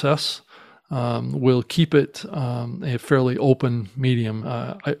RSS will keep it a fairly open medium.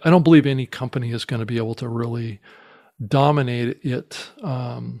 I don't believe any company is going to be able to really dominate it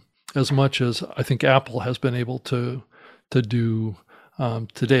as much as I think Apple has been able to do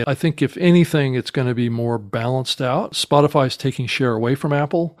today. I think if anything, it's going to be more balanced out. Spotify is taking share away from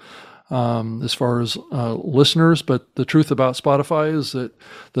Apple as far as listeners, but the truth about Spotify is that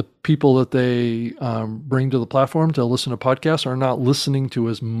the people that they bring to the platform to listen to podcasts are not listening to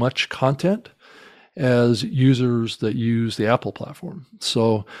as much content as users that use the Apple platform.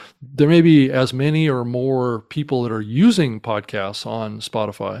 So there may be as many or more people that are using podcasts on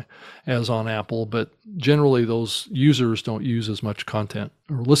Spotify as on Apple, but generally those users don't use as much content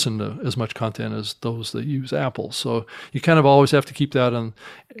or listen to as much content as those that use Apple. So you kind of always have to keep that on,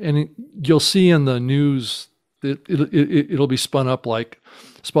 and you'll see in the news that it'll be spun up like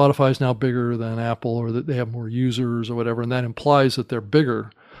Spotify is now bigger than Apple, or that they have more users or whatever, and that implies that they're bigger.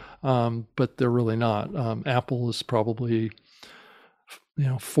 But they're really not. Apple is probably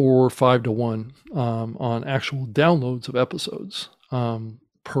 4 or 5 to 1 on actual downloads of episodes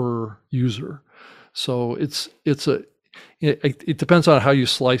per user. So it depends on how you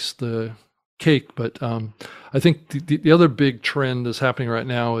slice the cake. But I think the other big trend that's happening right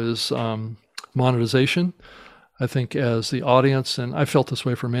now is monetization. I think as the audience, and I felt this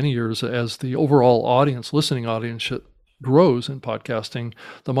way for many years, as the overall audience, listening audience grows in podcasting,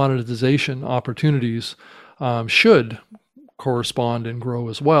 the monetization opportunities should correspond and grow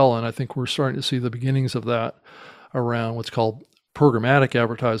as well. And I think we're starting to see the beginnings of that around what's called programmatic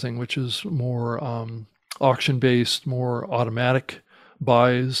advertising, which is more auction-based, more automatic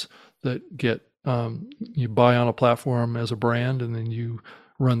buys that get you buy on a platform as a brand, and then you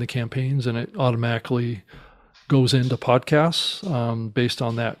run the campaigns, and it automatically goes into podcasts based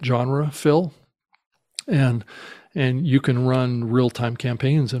on that genre fill. And you can run real-time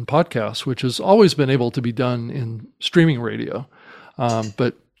campaigns in podcasts, which has always been able to be done in streaming radio.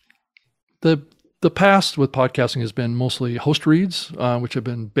 But the past with podcasting has been mostly host reads, which have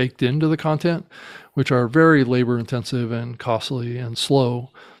been baked into the content, which are very labor-intensive and costly and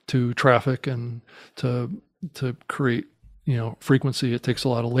slow to traffic and to create frequency. It takes a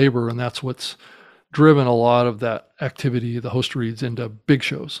lot of labor, and that's what's driven a lot of that activity, the host reads, into big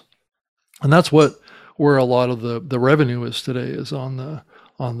shows. And that's where a lot of the revenue is today, is on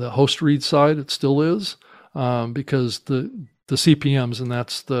the host read side. It still is, because the CPMs, and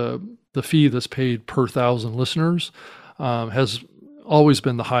that's the fee that's paid per 1,000 listeners, has always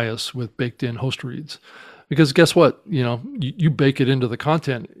been the highest with baked in host reads. Because guess what? You bake it into the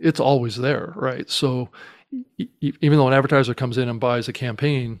content, it's always there, right? So even though an advertiser comes in and buys a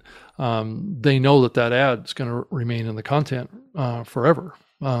campaign, they know that ad is going to remain in the content forever.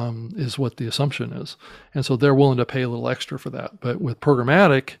 Is what the assumption is. And so they're willing to pay a little extra for that. But with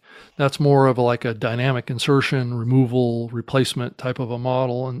programmatic, that's more of like a dynamic insertion, removal, replacement type of a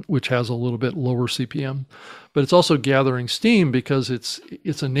model, and which has a little bit lower CPM. But it's also gathering steam because it's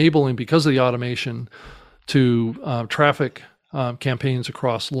enabling, because of the automation, to traffic campaigns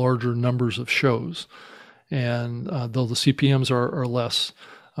across larger numbers of shows. And though the CPMs are less,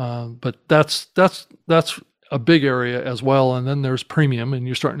 but that's a big area as well. And then there's premium, and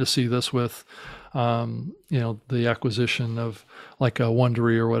you're starting to see this with, the acquisition of like a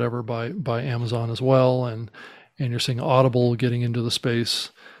Wondery or whatever by Amazon as well. And you're seeing Audible getting into the space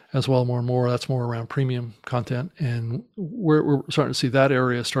as well more and more. That's more around premium content. And we're starting to see that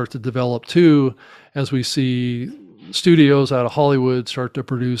area start to develop too, as we see studios out of Hollywood start to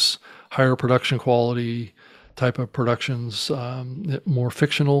produce higher production quality type of productions, more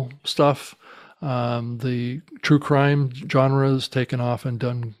fictional stuff. The true crime genre has taken off and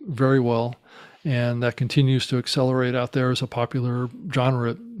done very well, and that continues to accelerate out there as a popular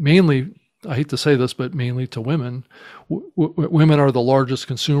genre, mainly, I hate to say this, but mainly to women. Women are the largest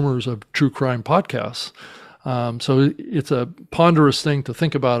consumers of true crime podcasts. So it's a ponderous thing to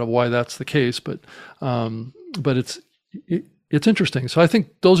think about of why that's the case, but it's interesting. So I think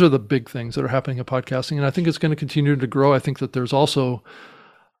those are the big things that are happening in podcasting, and I think it's going to continue to grow. I think that there's also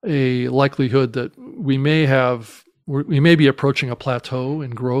a likelihood that we may be approaching a plateau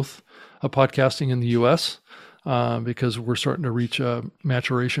in growth of podcasting in the U.S. Because we're starting to reach a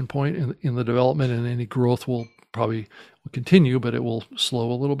maturation point in the development, and any growth will continue, but it will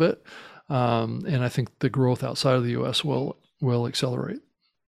slow a little bit. And I think the growth outside of the U.S. will accelerate.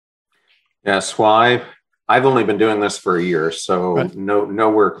 Yes, well, I've only been doing this for a year, so right.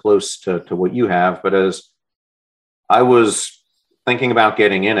 nowhere close to what you have. But as I was thinking about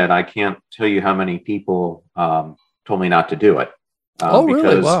getting in it, I can't tell you how many people told me not to do it.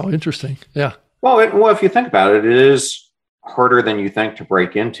 Really? Wow, interesting. Yeah. Well, if you think about it, it is harder than you think to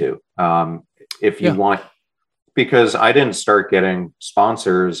break into. If you want, because I didn't start getting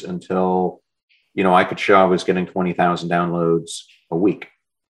sponsors until, I could show I was getting 20,000 downloads a week.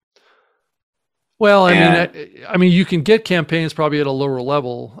 Well, I mean, you can get campaigns probably at a lower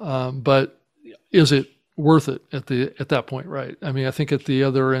level, but is it worth it at that point, right? I mean, I think at the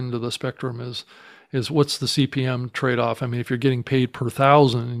other end of the spectrum is what's the CPM trade-off? I mean, if you're getting paid per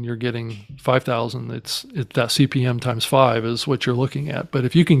 1,000 and you're getting 5,000, it's that CPM times 5 is what you're looking at. But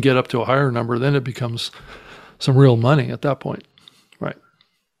if you can get up to a higher number, then it becomes some real money at that point, right?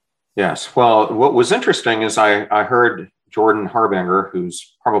 Yes. Well, what was interesting is I heard Jordan Harbinger,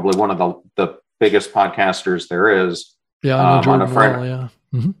 who's probably one of the biggest podcasters there is. Yeah, I know Jordan well, yeah.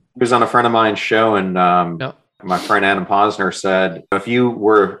 Mm-hmm. He was on a friend of mine's show, and my friend Adam Posner said, if you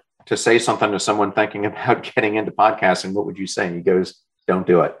were to say something to someone thinking about getting into podcasting, what would you say? And he goes, don't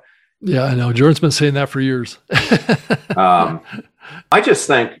do it. Yeah, I know. Jordan's been saying that for years. I just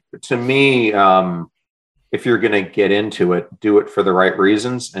think, to me, if you're going to get into it, do it for the right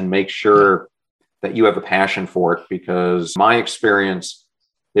reasons and make sure that you have a passion for it, because my experience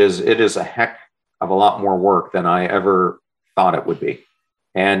is it is a heck of a lot more work than I ever thought it would be.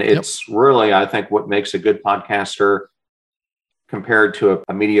 And it's really, I think, what makes a good podcaster compared to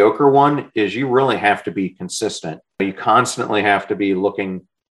a mediocre one is you really have to be consistent. You constantly have to be looking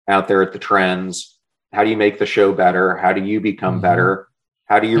out there at the trends. How do you make the show better? How do you become better?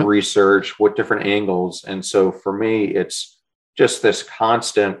 How do you research? What different angles? And so for me, it's just this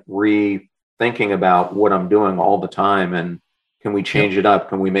constant rethinking about what I'm doing all the time. And can we change it up?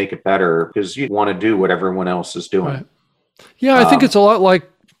 Can we make it better? Because you want to do what everyone else is doing. Right. Yeah, I think it's a lot like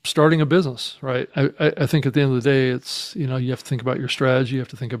starting a business, right? I think at the end of the day, it's, you have to think about your strategy. You have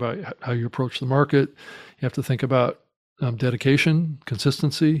to think about how you approach the market. You have to think about dedication,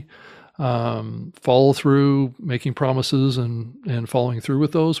 consistency, follow through, making promises and following through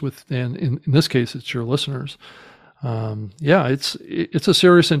with those. And in this case, it's your listeners. It's a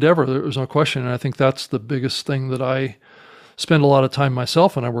serious endeavor. There's no question. And I think that's the biggest thing that I spend a lot of time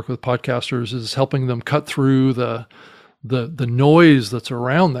myself when I work with podcasters, is helping them cut through the noise that's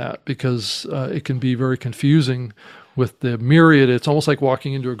around that, because it can be very confusing with the myriad. It's almost like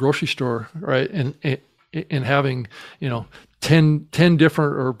walking into a grocery store, right? And having, 10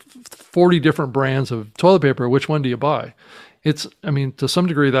 different or 40 different brands of toilet paper. Which one do you buy? To some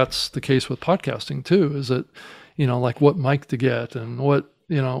degree, that's the case with podcasting too, is that, like what mic to get and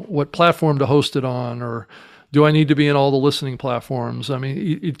what platform to host it on, or do I need to be in all the listening platforms? I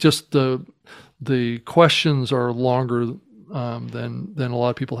mean, it just, the questions are longer than a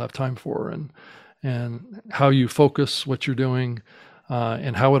lot of people have time for, and how you focus what you're doing,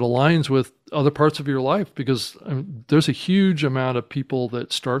 and how it aligns with other parts of your life, because there's a huge amount of people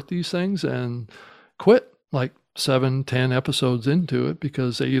that start these things and quit like 7-10 episodes into it,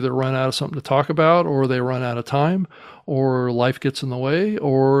 because they either run out of something to talk about, or they run out of time, or life gets in the way,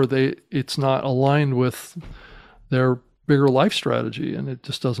 or it's not aligned with their bigger life strategy, and it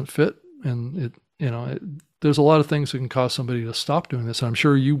just doesn't fit. And there's a lot of things that can cause somebody to stop doing this. And I'm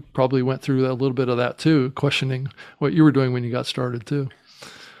sure you probably went through a little bit of that too, questioning what you were doing when you got started too.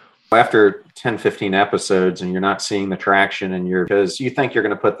 After 10, 15 episodes and you're not seeing the traction, because you think you're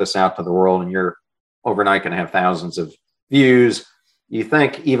going to put this out to the world and you're overnight going to have thousands of views. You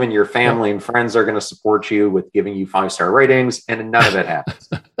think even your family and friends are going to support you with giving you 5-star ratings, and none of it happens.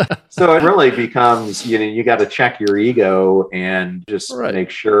 So it really becomes, you got to check your ego and just make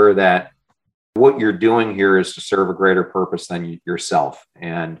sure that what you're doing here is to serve a greater purpose than yourself.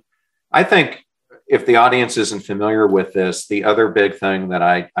 And I think if the audience isn't familiar with this, the other big thing that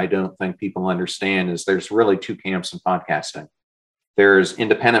I don't think people understand is there's really two camps in podcasting. There's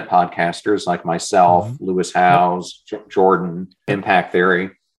independent podcasters like myself, Lewis Howes, Jordan, Impact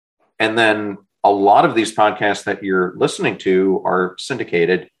Theory. And then a lot of these podcasts that you're listening to are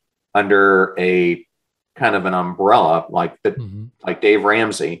syndicated under a kind of an umbrella, like Dave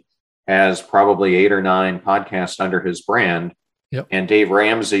Ramsey has probably 8 or 9 podcasts under his brand. Yep. And Dave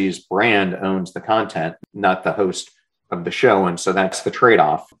Ramsey's brand owns the content, not the host of the show. And so that's the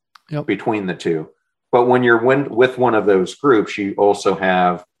trade-off between the two. But when you're with one of those groups, you also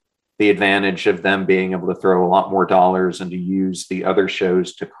have the advantage of them being able to throw a lot more dollars and to use the other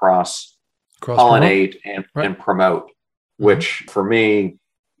shows to cross-pollinate and promote, which for me,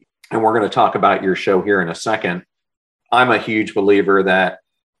 and we're going to talk about your show here in a second, I'm a huge believer that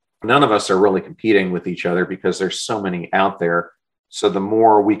none of us are really competing with each other because there's so many out there. So the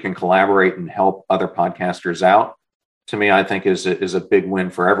more we can collaborate and help other podcasters out, to me, I think is a big win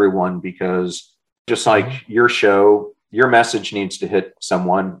for everyone, because just like your show, your message needs to hit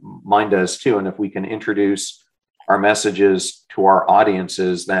someone, mine does too. And if we can introduce our messages to our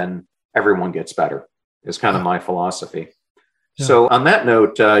audiences, then everyone gets better, is kind of my philosophy. Yeah. So on that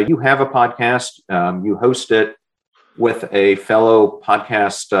note, you have a podcast, you host it with a fellow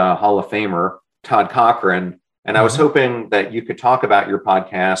podcast Hall of Famer, Todd Cochran. And I was hoping that you could talk about your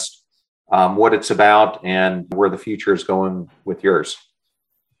podcast, what it's about, and where the future is going with yours.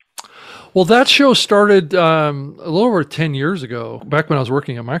 Well, that show started a little over 10 years ago, back when I was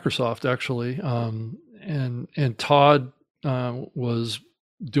working at Microsoft, actually. And Todd was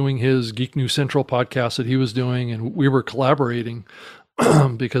doing his Geek News Central podcast that he was doing, and we were collaborating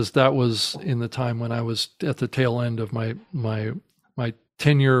because that was in the time when I was at the tail end of my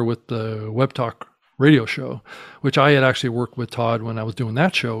tenure with the Web Talk radio show, which I had actually worked with Todd when I was doing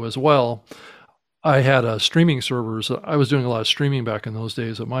that show as well. I had a streaming server, so I was doing a lot of streaming back in those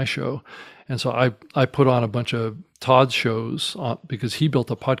days at my show. And so I put on a bunch of Todd's shows because he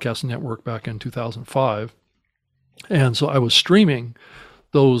built a podcast network back in 2005. And so I was streaming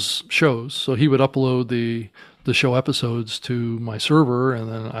those shows. So he would upload the show episodes to my server, and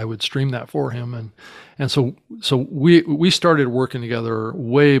then I would stream that for him. And so we started working together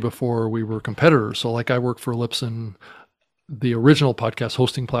way before we were competitors. So like I worked for Lipson, the original podcast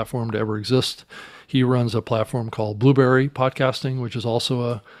hosting platform to ever exist. He runs a platform called Blueberry Podcasting, which is also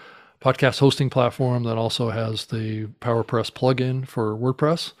a podcast hosting platform that also has the PowerPress plugin for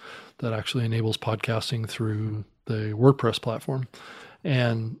WordPress that actually enables podcasting through the WordPress platform.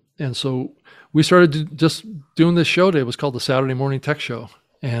 And so we started just doing this show today. It was called the Saturday Morning Tech Show.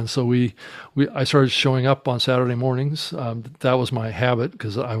 And so I started showing up on Saturday mornings. That was my habit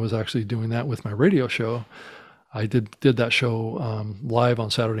because I was actually doing that with my radio show. I did that show live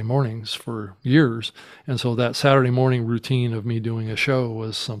on Saturday mornings for years. And so that Saturday morning routine of me doing a show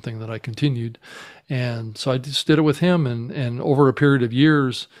was something that I continued. And so I just did it with him. And over a period of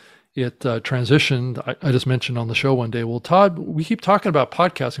years, it transitioned. I just mentioned on the show one day, well, Todd, we keep talking about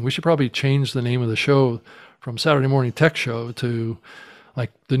podcasting. We should probably change the name of the show from Saturday Morning Tech Show to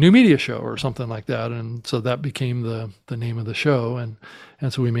like the New Media Show or something like that. And so that became the name of the show. And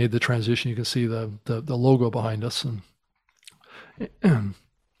so we made the transition. You can see the logo behind us. And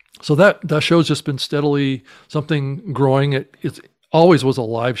so that show's just been steadily something growing. It always was a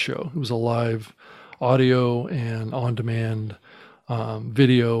live show. It was a live audio and on-demand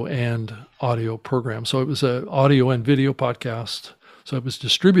video and audio program. So it was an audio and video podcast. So it was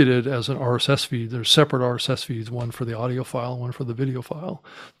distributed as an RSS feed. There's separate RSS feeds, one for the audio file, one for the video file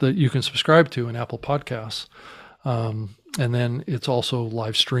that you can subscribe to in Apple Podcasts. And then it's also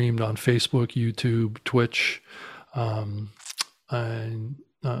live streamed on Facebook, YouTube, Twitch, and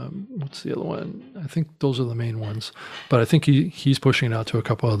what's the other one? I think those are the main ones, but I think he's pushing it out to a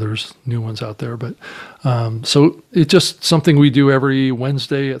couple others, new ones out there. But so it's just something we do every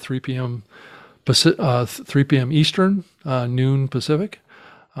Wednesday at 3 p.m. 3 p.m. Eastern, noon Pacific,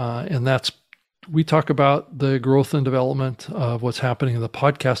 and we talk about the growth and development of what's happening in the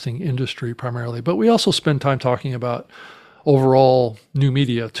podcasting industry primarily, but we also spend time talking about overall new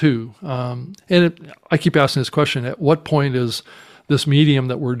media too. I keep asking this question: at what point is this medium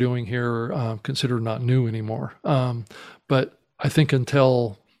that we're doing here considered not new anymore? But I think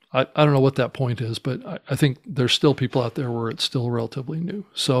until I don't know what that point is, but I think there's still people out there where it's still relatively new.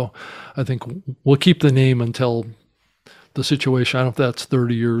 So I think we'll keep the name until the situation, I don't know if that's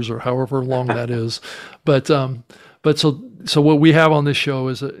 30 years or however long that is. But so what we have on this show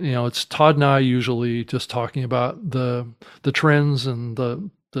is that, it's Todd and I usually just talking about the trends and the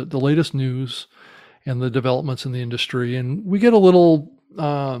latest news and the developments in the industry. And we get a little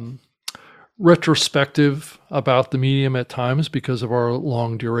retrospective about the medium at times because of our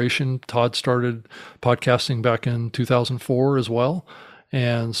long duration. Todd started podcasting back in 2004 as well.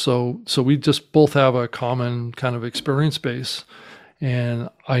 And so we just both have a common kind of experience base, and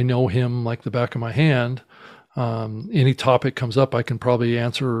I know him like the back of my hand. Any topic comes up, I can probably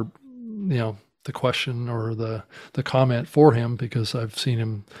answer, the question or the comment for him because I've seen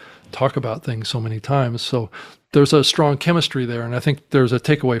him talk about things so many times. So there's a strong chemistry there. And I think there's a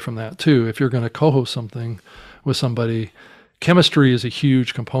takeaway from that too. If you're going to co-host something with somebody, chemistry is a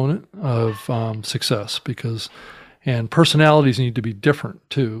huge component of success and personalities need to be different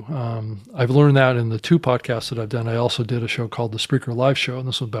too. I've learned that in the 2 podcasts that I've done. I also did a show called the Spreaker Live Show. And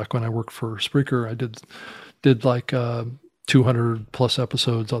this was back when I worked for Spreaker. I did like 200 plus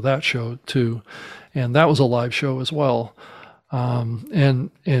episodes of that show too. And that was a live show as well. And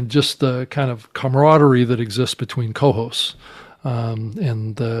just the kind of camaraderie that exists between co-hosts,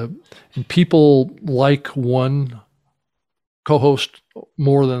 and people like one co-host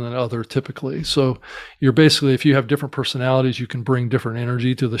more than another typically. So you're basically, if you have different personalities, you can bring different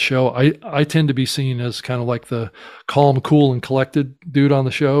energy to the show. I tend to be seen as kind of like the calm, cool, and collected dude on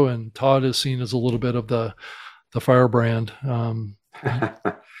the show, and Todd is seen as a little bit of the firebrand.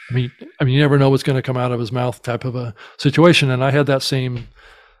 I mean, you never know what's going to come out of his mouth type of a situation. And I had that same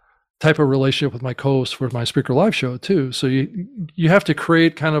type of relationship with my co-host for my Spreaker Live show too. So you have to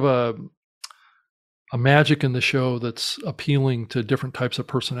create kind of a magic in the show that's appealing to different types of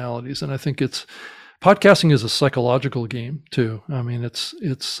personalities. And I think podcasting is a psychological game too. I mean,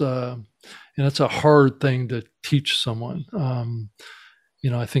 it's a hard thing to teach someone.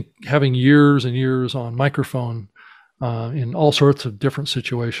 I think having years and years on microphone, in all sorts of different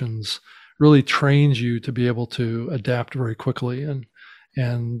situations really trains you to be able to adapt very quickly.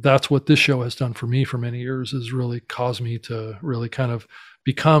 And that's what this show has done for me for many years, is really caused me to really kind of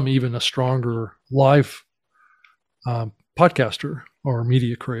become even a stronger live podcaster or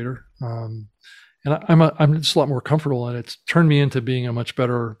media creator. And I'm just a lot more comfortable, and it's turned me into being a much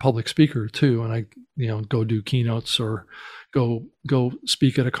better public speaker too. And I, go do keynotes or go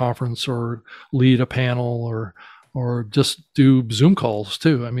speak at a conference or lead a panel or just do Zoom calls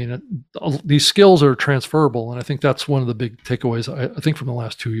too. I mean, these skills are transferable. And I think that's one of the big takeaways, I think, from the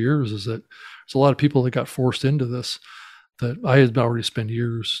last 2 years, is that there's a lot of people that got forced into this that I had already spent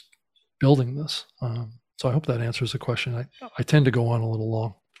years building this. So I hope that answers the question. I tend to go on a little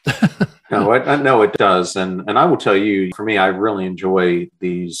long. No, it does. And I will tell you, for me, I really enjoy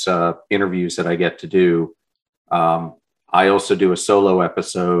these interviews that I get to do. I also do a solo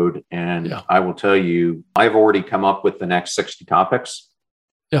episode, and I will tell you, I've already come up with the next 60 topics,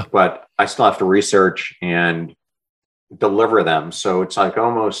 but I still have to research and deliver them. So it's like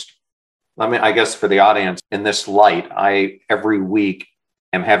almost, I guess for the audience in this light, I every week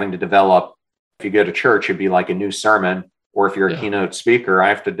am having to develop. If you go to church, it'd be like a new sermon, or if you're a keynote speaker, I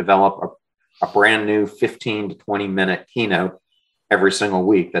have to develop a brand new 15 to 20 minute keynote every single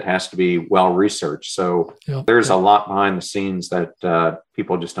week that has to be well researched. So there's a lot behind the scenes that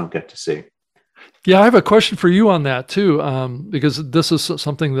people just don't get to see. Yeah, I have a question for you on that too, because this is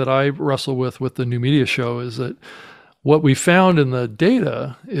something that I wrestle with the New Media Show, is that what we found in the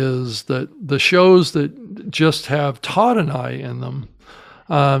data is that the shows that just have Todd and I in them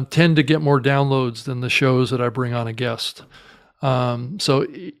tend to get more downloads than the shows that I bring on a guest. So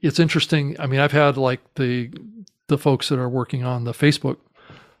it's interesting. I mean, I've had like the folks that are working on the Facebook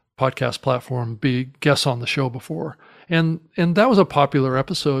podcast platform be guests on the show before. And that was a popular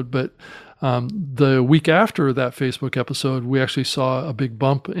episode, but the week after that Facebook episode, we actually saw a big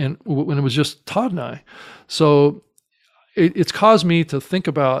bump when it was just Todd and I. So it's caused me to think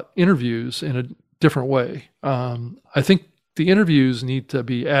about interviews in a different way. I think the interviews need to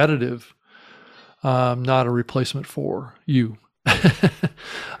be additive, not a replacement for you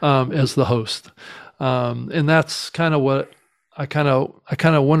as the host. And that's kind of what I kind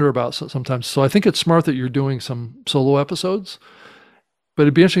of wonder about sometimes. So I think it's smart that you're doing some solo episodes, but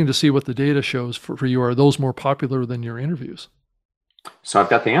it'd be interesting to see what the data shows for you. Are those more popular than your interviews? So I've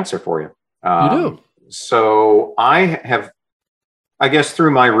got the answer for you. You do? So I guess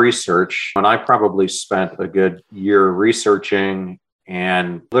through my research, and I probably spent a good year researching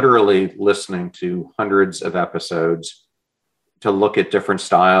and literally listening to hundreds of episodes to look at different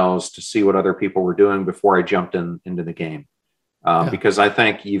styles, to see what other people were doing before I jumped into the game. Because I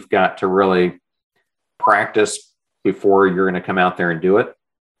think you've got to really practice before you're going to come out there and do it.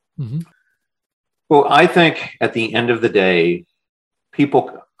 Mm-hmm. Well, I think at the end of the day,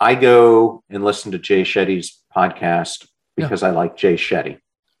 I go and listen to Jay Shetty's podcast because I like Jay Shetty.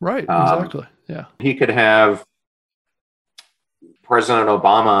 Right, exactly. Yeah. He could have President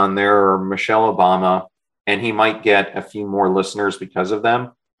Obama on there or Michelle Obama, and he might get a few more listeners because of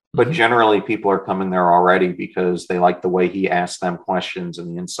them. But generally, people are coming there already because they like the way he asks them questions and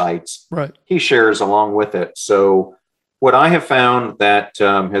the insights he shares along with it. So what I have found that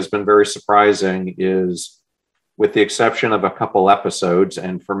has been very surprising is, with the exception of a couple episodes,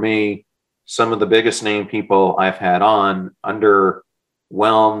 and for me, some of the biggest name people I've had on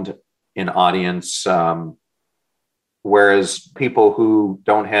underwhelmed in audience, whereas people who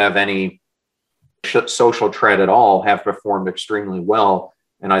don't have any social tread at all have performed extremely well.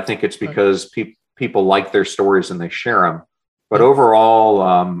 And I think it's because people like their stories and they share them. But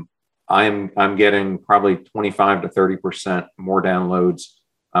overall, I'm getting probably 25 to 30% more downloads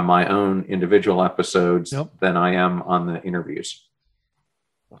on my own individual episodes than I am on the interviews.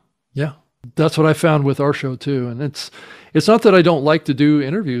 Yeah, that's what I found with our show too. And it's not that I don't like to do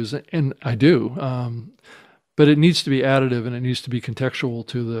interviews, and I do, but it needs to be additive and it needs to be contextual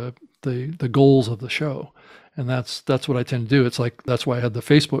to the goals of the show. And that's what I tend to do. It's like, that's why I had the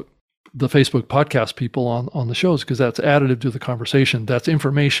Facebook podcast people on the shows, because that's additive to the conversation. That's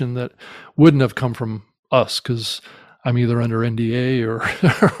information that wouldn't have come from us, because I'm either under NDA or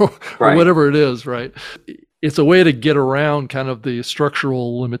whatever it is, right? It's a way to get around kind of the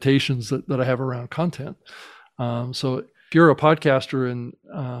structural limitations that I have around content. So if you're a podcaster and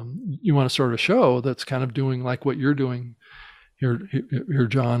you want to start a show that's kind of doing like what you're doing here,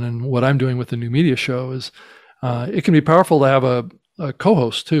 John, and what I'm doing with the New Media Show, is it can be powerful to have a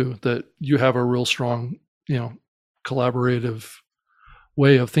co-host too, that you have a real strong, collaborative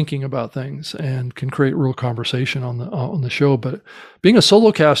way of thinking about things and can create real conversation on the show. But being a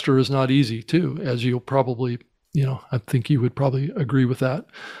solo caster is not easy too, as you'll probably, I think you would probably agree with that.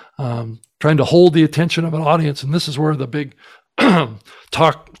 Trying to hold the attention of an audience, and this is where the big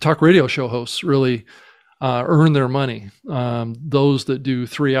talk radio show hosts really earn their money. Those that do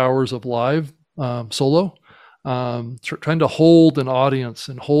 3 hours of live solo, trying to hold an audience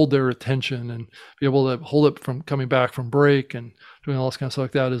and hold their attention and be able to hold it from coming back from break and doing all this kind of stuff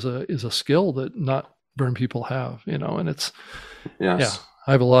like that is a skill that not very people have, and it's,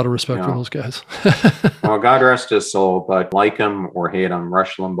 I have a lot of respect for those guys. Well, God rest his soul, but like him or hate him,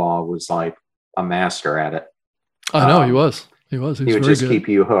 Rush Limbaugh was like a master at it. I know he was. He would just keep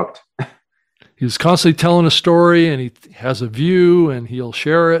you hooked. He's constantly telling a story, and he has a view, and he'll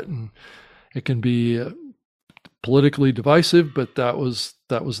share it, and it can be politically divisive, but that was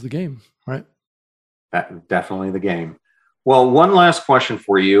the game, right? Definitely the game. Well, one last question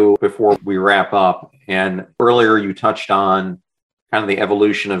for you before we wrap up. And earlier you touched on kind of the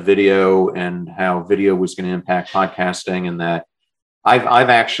evolution of video and how video was going to impact podcasting, and that I've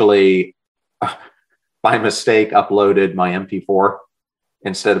actually by mistake uploaded my MP4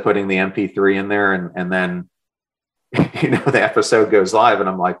 instead of putting the MP3 in there, and then the episode goes live and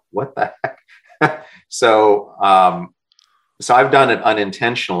I'm like, what the heck? So I've done it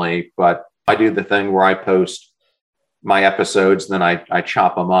unintentionally, but I do the thing where I post my episodes, then I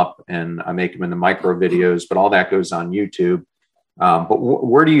chop them up and I make them into micro videos, but all that goes on YouTube. But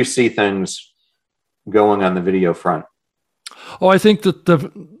where do you see things going on the video front? Oh, I think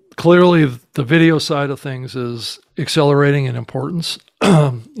that clearly the video side of things is accelerating in importance.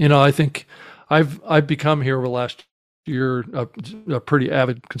 I think I've become here over the last year a pretty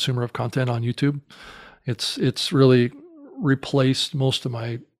avid consumer of content on YouTube. It's really replaced most of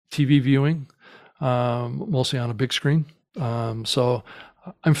my TV viewing, mostly on a big screen. So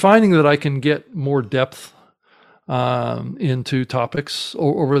I'm finding that I can get more depth into topics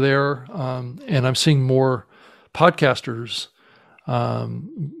over there, and I'm seeing more podcasters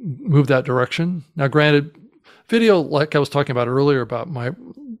move that direction. Now, granted, video, like I was talking about earlier about my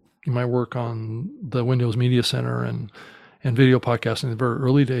work on the Windows Media Center and video podcasting in the very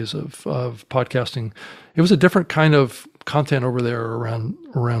early days of podcasting, it was a different kind of content over there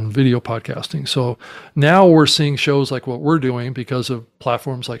around video podcasting. So now we're seeing shows like what we're doing because of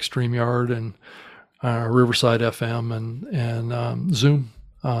platforms like StreamYard and Riverside FM and Zoom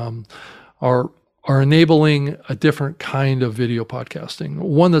are enabling a different kind of video podcasting,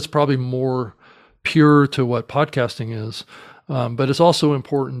 one that's probably more pure to what podcasting is, but it's also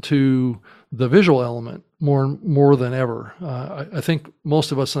important to the visual element more than ever. I think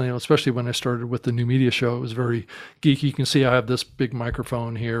most of us, especially when I started with the New Media Show, it was very geeky. You can see I have this big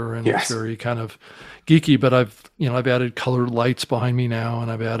microphone here, and It's very kind of geeky. But I've added colored lights behind me now,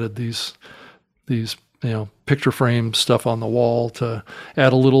 and I've added these picture frame stuff on the wall to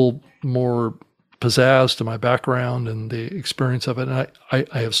add a little more pizzazz to my background and the experience of it. And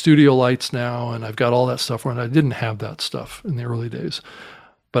I have studio lights now, and I've got all that stuff where I didn't have that stuff in the early days.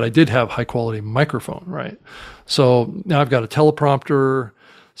 But I did have high quality microphone, right? So now I've got a teleprompter,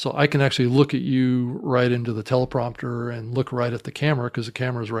 so I can actually look at you right into the teleprompter and look right at the camera because the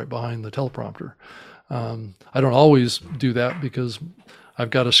camera is right behind the teleprompter. I don't always do that because I've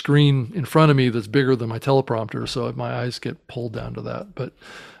got a screen in front of me that's bigger than my teleprompter, so my eyes get pulled down to that.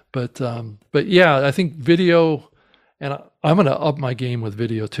 But yeah, I think video, and I'm going to up my game with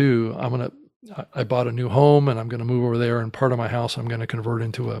video too. I'm going to I bought a new home and I'm going to move over there, and part of my house I'm going to convert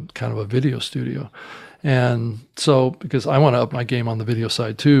into a kind of a video studio. And so, because I want to up my game on the video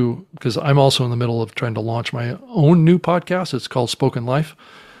side too, because I'm also in the middle of trying to launch my own new podcast. It's called Spoken Life,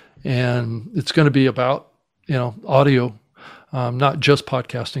 and it's going to be about, audio, not just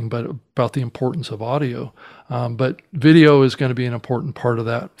podcasting, but about the importance of audio. But video is going to be an important part of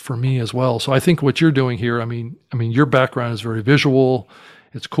that for me as well. So I think what you're doing here, I mean, your background is very visual.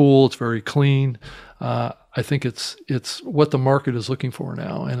 It's cool. It's very clean. I think it's what the market is looking for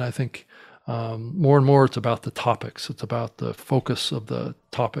now. And I think more and more it's about the topics. It's about the focus of the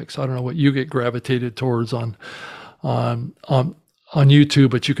topics. I don't know what you get gravitated towards on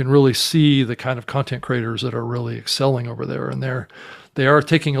YouTube, but you can really see the kind of content creators that are really excelling over there. And they are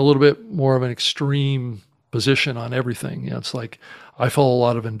taking a little bit more of an extreme position on everything. It's like I follow a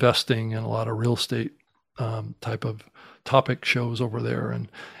lot of investing and a lot of real estate type of topic shows over there, and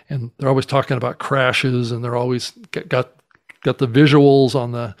they're always talking about crashes, and they're always got the visuals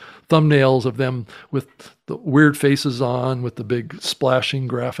on the thumbnails of them with the weird faces on, with the big splashing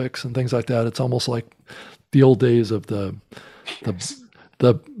graphics and things like that. It's almost like the old days of the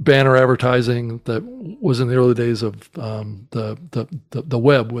banner advertising that was in the early days of the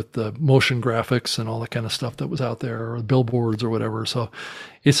web, with the motion graphics and all that kind of stuff that was out there, or billboards or whatever. So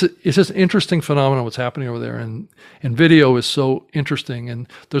it's just an interesting phenomenon what's happening over there, and video is so interesting. And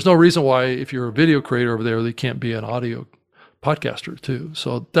there's no reason why, if you're a video creator over there, they can't be an audio podcaster too.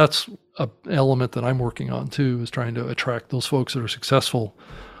 So that's an element that I'm working on too, is trying to attract those folks that are successful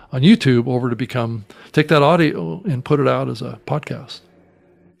on YouTube over to take that audio and put it out as a podcast.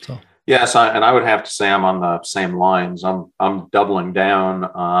 So yes, and I would have to say I'm on the same lines. I'm doubling down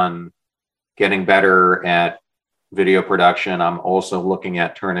on getting better at video production. I'm also looking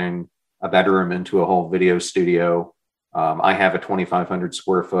at turning a bedroom into a whole video studio. I have a 2,500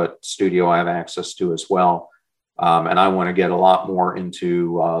 square foot studio I have access to as well. And I want to get a lot more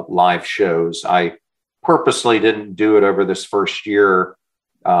into live shows. I purposely didn't do it over this first year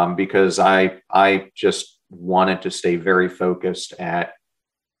because I just wanted to stay very focused at,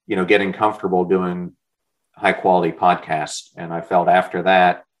 getting comfortable doing high quality podcasts. And I felt after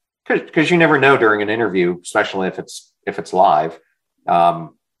that, because you never know during an interview, especially if it's live,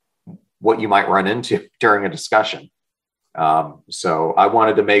 what you might run into during a discussion. So I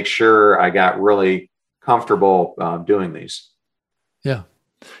wanted to make sure I got really comfortable doing these. Yeah,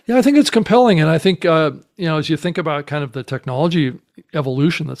 I think it's compelling. And I think, as you think about kind of the technology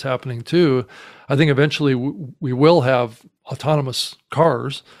evolution that's happening too, I think eventually we will have autonomous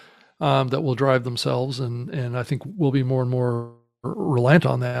cars that will drive themselves. And I think we'll be more and more reliant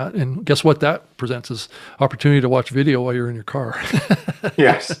on that. And guess what that presents is opportunity to watch video while you're in your car.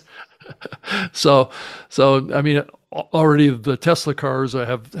 Yes. So I mean, already the Tesla cars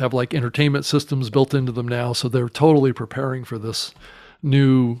have like entertainment systems built into them now. So they're totally preparing for this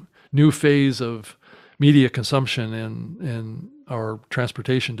new phase of media consumption in our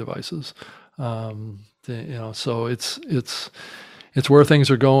transportation devices. So it's where things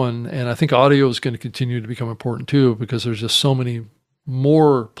are going. And I think audio is going to continue to become important too, because there's just so many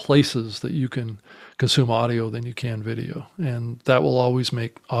more places that you can consume audio than you can video. And that will always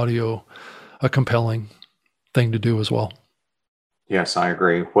make audio a compelling thing to do as well. Yes, I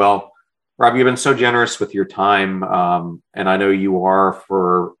agree. Well, Rob, you've been so generous with your time. And I know you are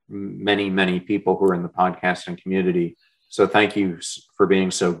for many, many people who are in the podcasting community. So thank you for being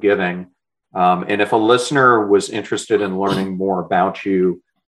so giving. And if a listener was interested in learning more about you,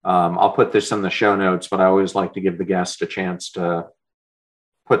 I'll put this in the show notes, but I always like to give the guest a chance to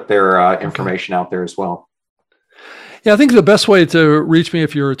put their information out there as well. Yeah, I think the best way to reach me,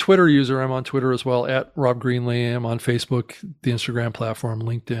 if you're a Twitter user, I'm on Twitter as well, at Rob Greenlee. I'm on Facebook, the Instagram platform,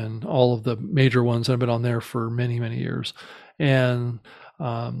 LinkedIn, all of the major ones. I've been on there for many, many years. And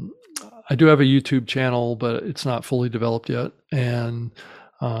I do have a YouTube channel, but it's not fully developed yet.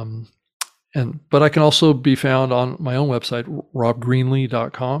 But I can also be found on my own website,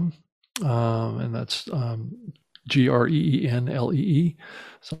 robgreenlee.com. And that's Greenlee.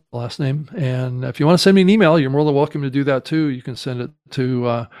 So last name. And if you want to send me an email, you're more than welcome to do that too. You can send it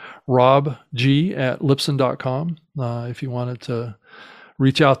to robg@lipson.com. If you wanted to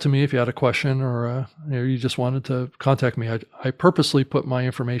reach out to me, if you had a question or you just wanted to contact me. I purposely put my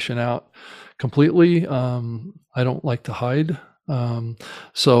information out completely. I don't like to hide. That's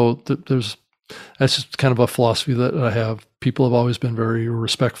just kind of a philosophy that I have. People have always been very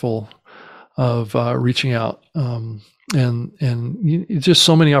respectful of reaching out. And just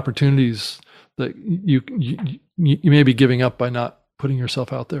so many opportunities that you may be giving up by not putting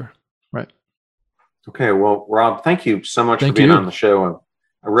yourself out there. Right. Okay. Well, Rob, thank you so much for being on the show.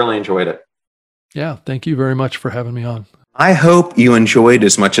 I really enjoyed it. Yeah, thank you very much for having me on. I hope you enjoyed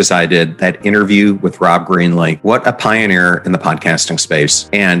as much as I did that interview with Rob Greenlee. What a pioneer in the podcasting space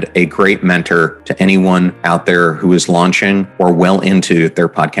and a great mentor to anyone out there who is launching or well into their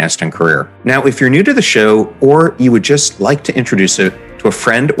podcasting career. Now, if you're new to the show or you would just like to introduce it to a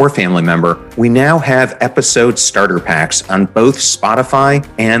friend or family member, we now have episode starter packs on both Spotify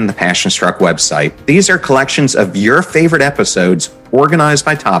and the Passion Struck website. These are collections of your favorite episodes organized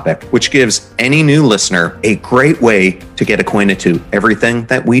by topic, which gives any new listener a great way to get acquainted to everything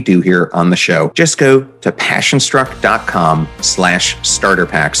that we do here on the show. Just go to passionstruck.com/starter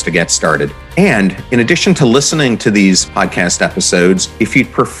packs to get started. And in addition to listening to these podcast episodes, if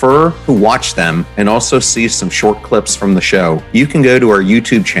you'd prefer to watch them and also see some short clips from the show, you can go to our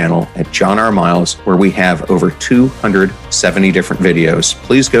YouTube channel at John R. Miles, where we have over 270 different videos.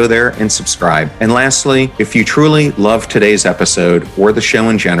 Please go there and subscribe. And lastly, if you truly love today's episode or the show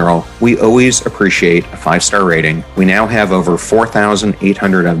in general, we always appreciate a 5-star rating. We now have over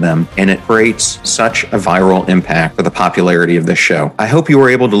 4,800 of them, and it creates such a viral impact for the popularity of this show. I hope you were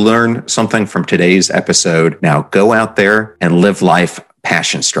able to learn something from today's episode. Now go out there and live life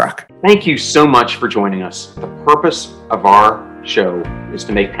passion struck. Thank you so much for joining us. The purpose of our show is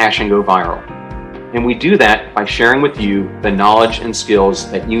to make passion go viral. And we do that by sharing with you the knowledge and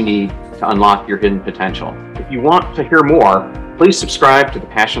skills that you need to unlock your hidden potential. If you want to hear more, please subscribe to the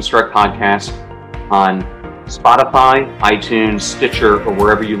Passion Struck podcast on Spotify, iTunes, Stitcher, or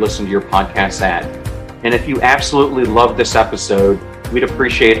wherever you listen to your podcasts at. And if you absolutely love this episode, we'd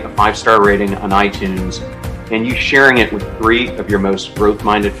appreciate a 5-star rating on iTunes and you sharing it with 3 of your most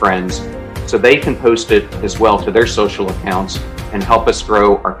growth-minded friends so they can post it as well to their social accounts and help us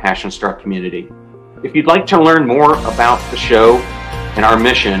grow our Passion Struck community. If you'd like to learn more about the show and our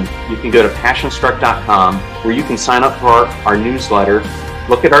mission, you can go to passionstruck.com where you can sign up for our newsletter,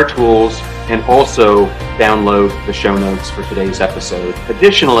 look at our tools, and also download the show notes for today's episode.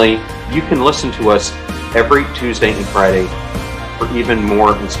 Additionally, you can listen to us every Tuesday and Friday for even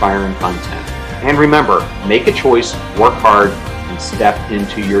more inspiring content. And remember, make a choice, work hard, and step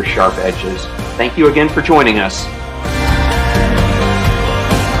into your sharp edges. Thank you again for joining us.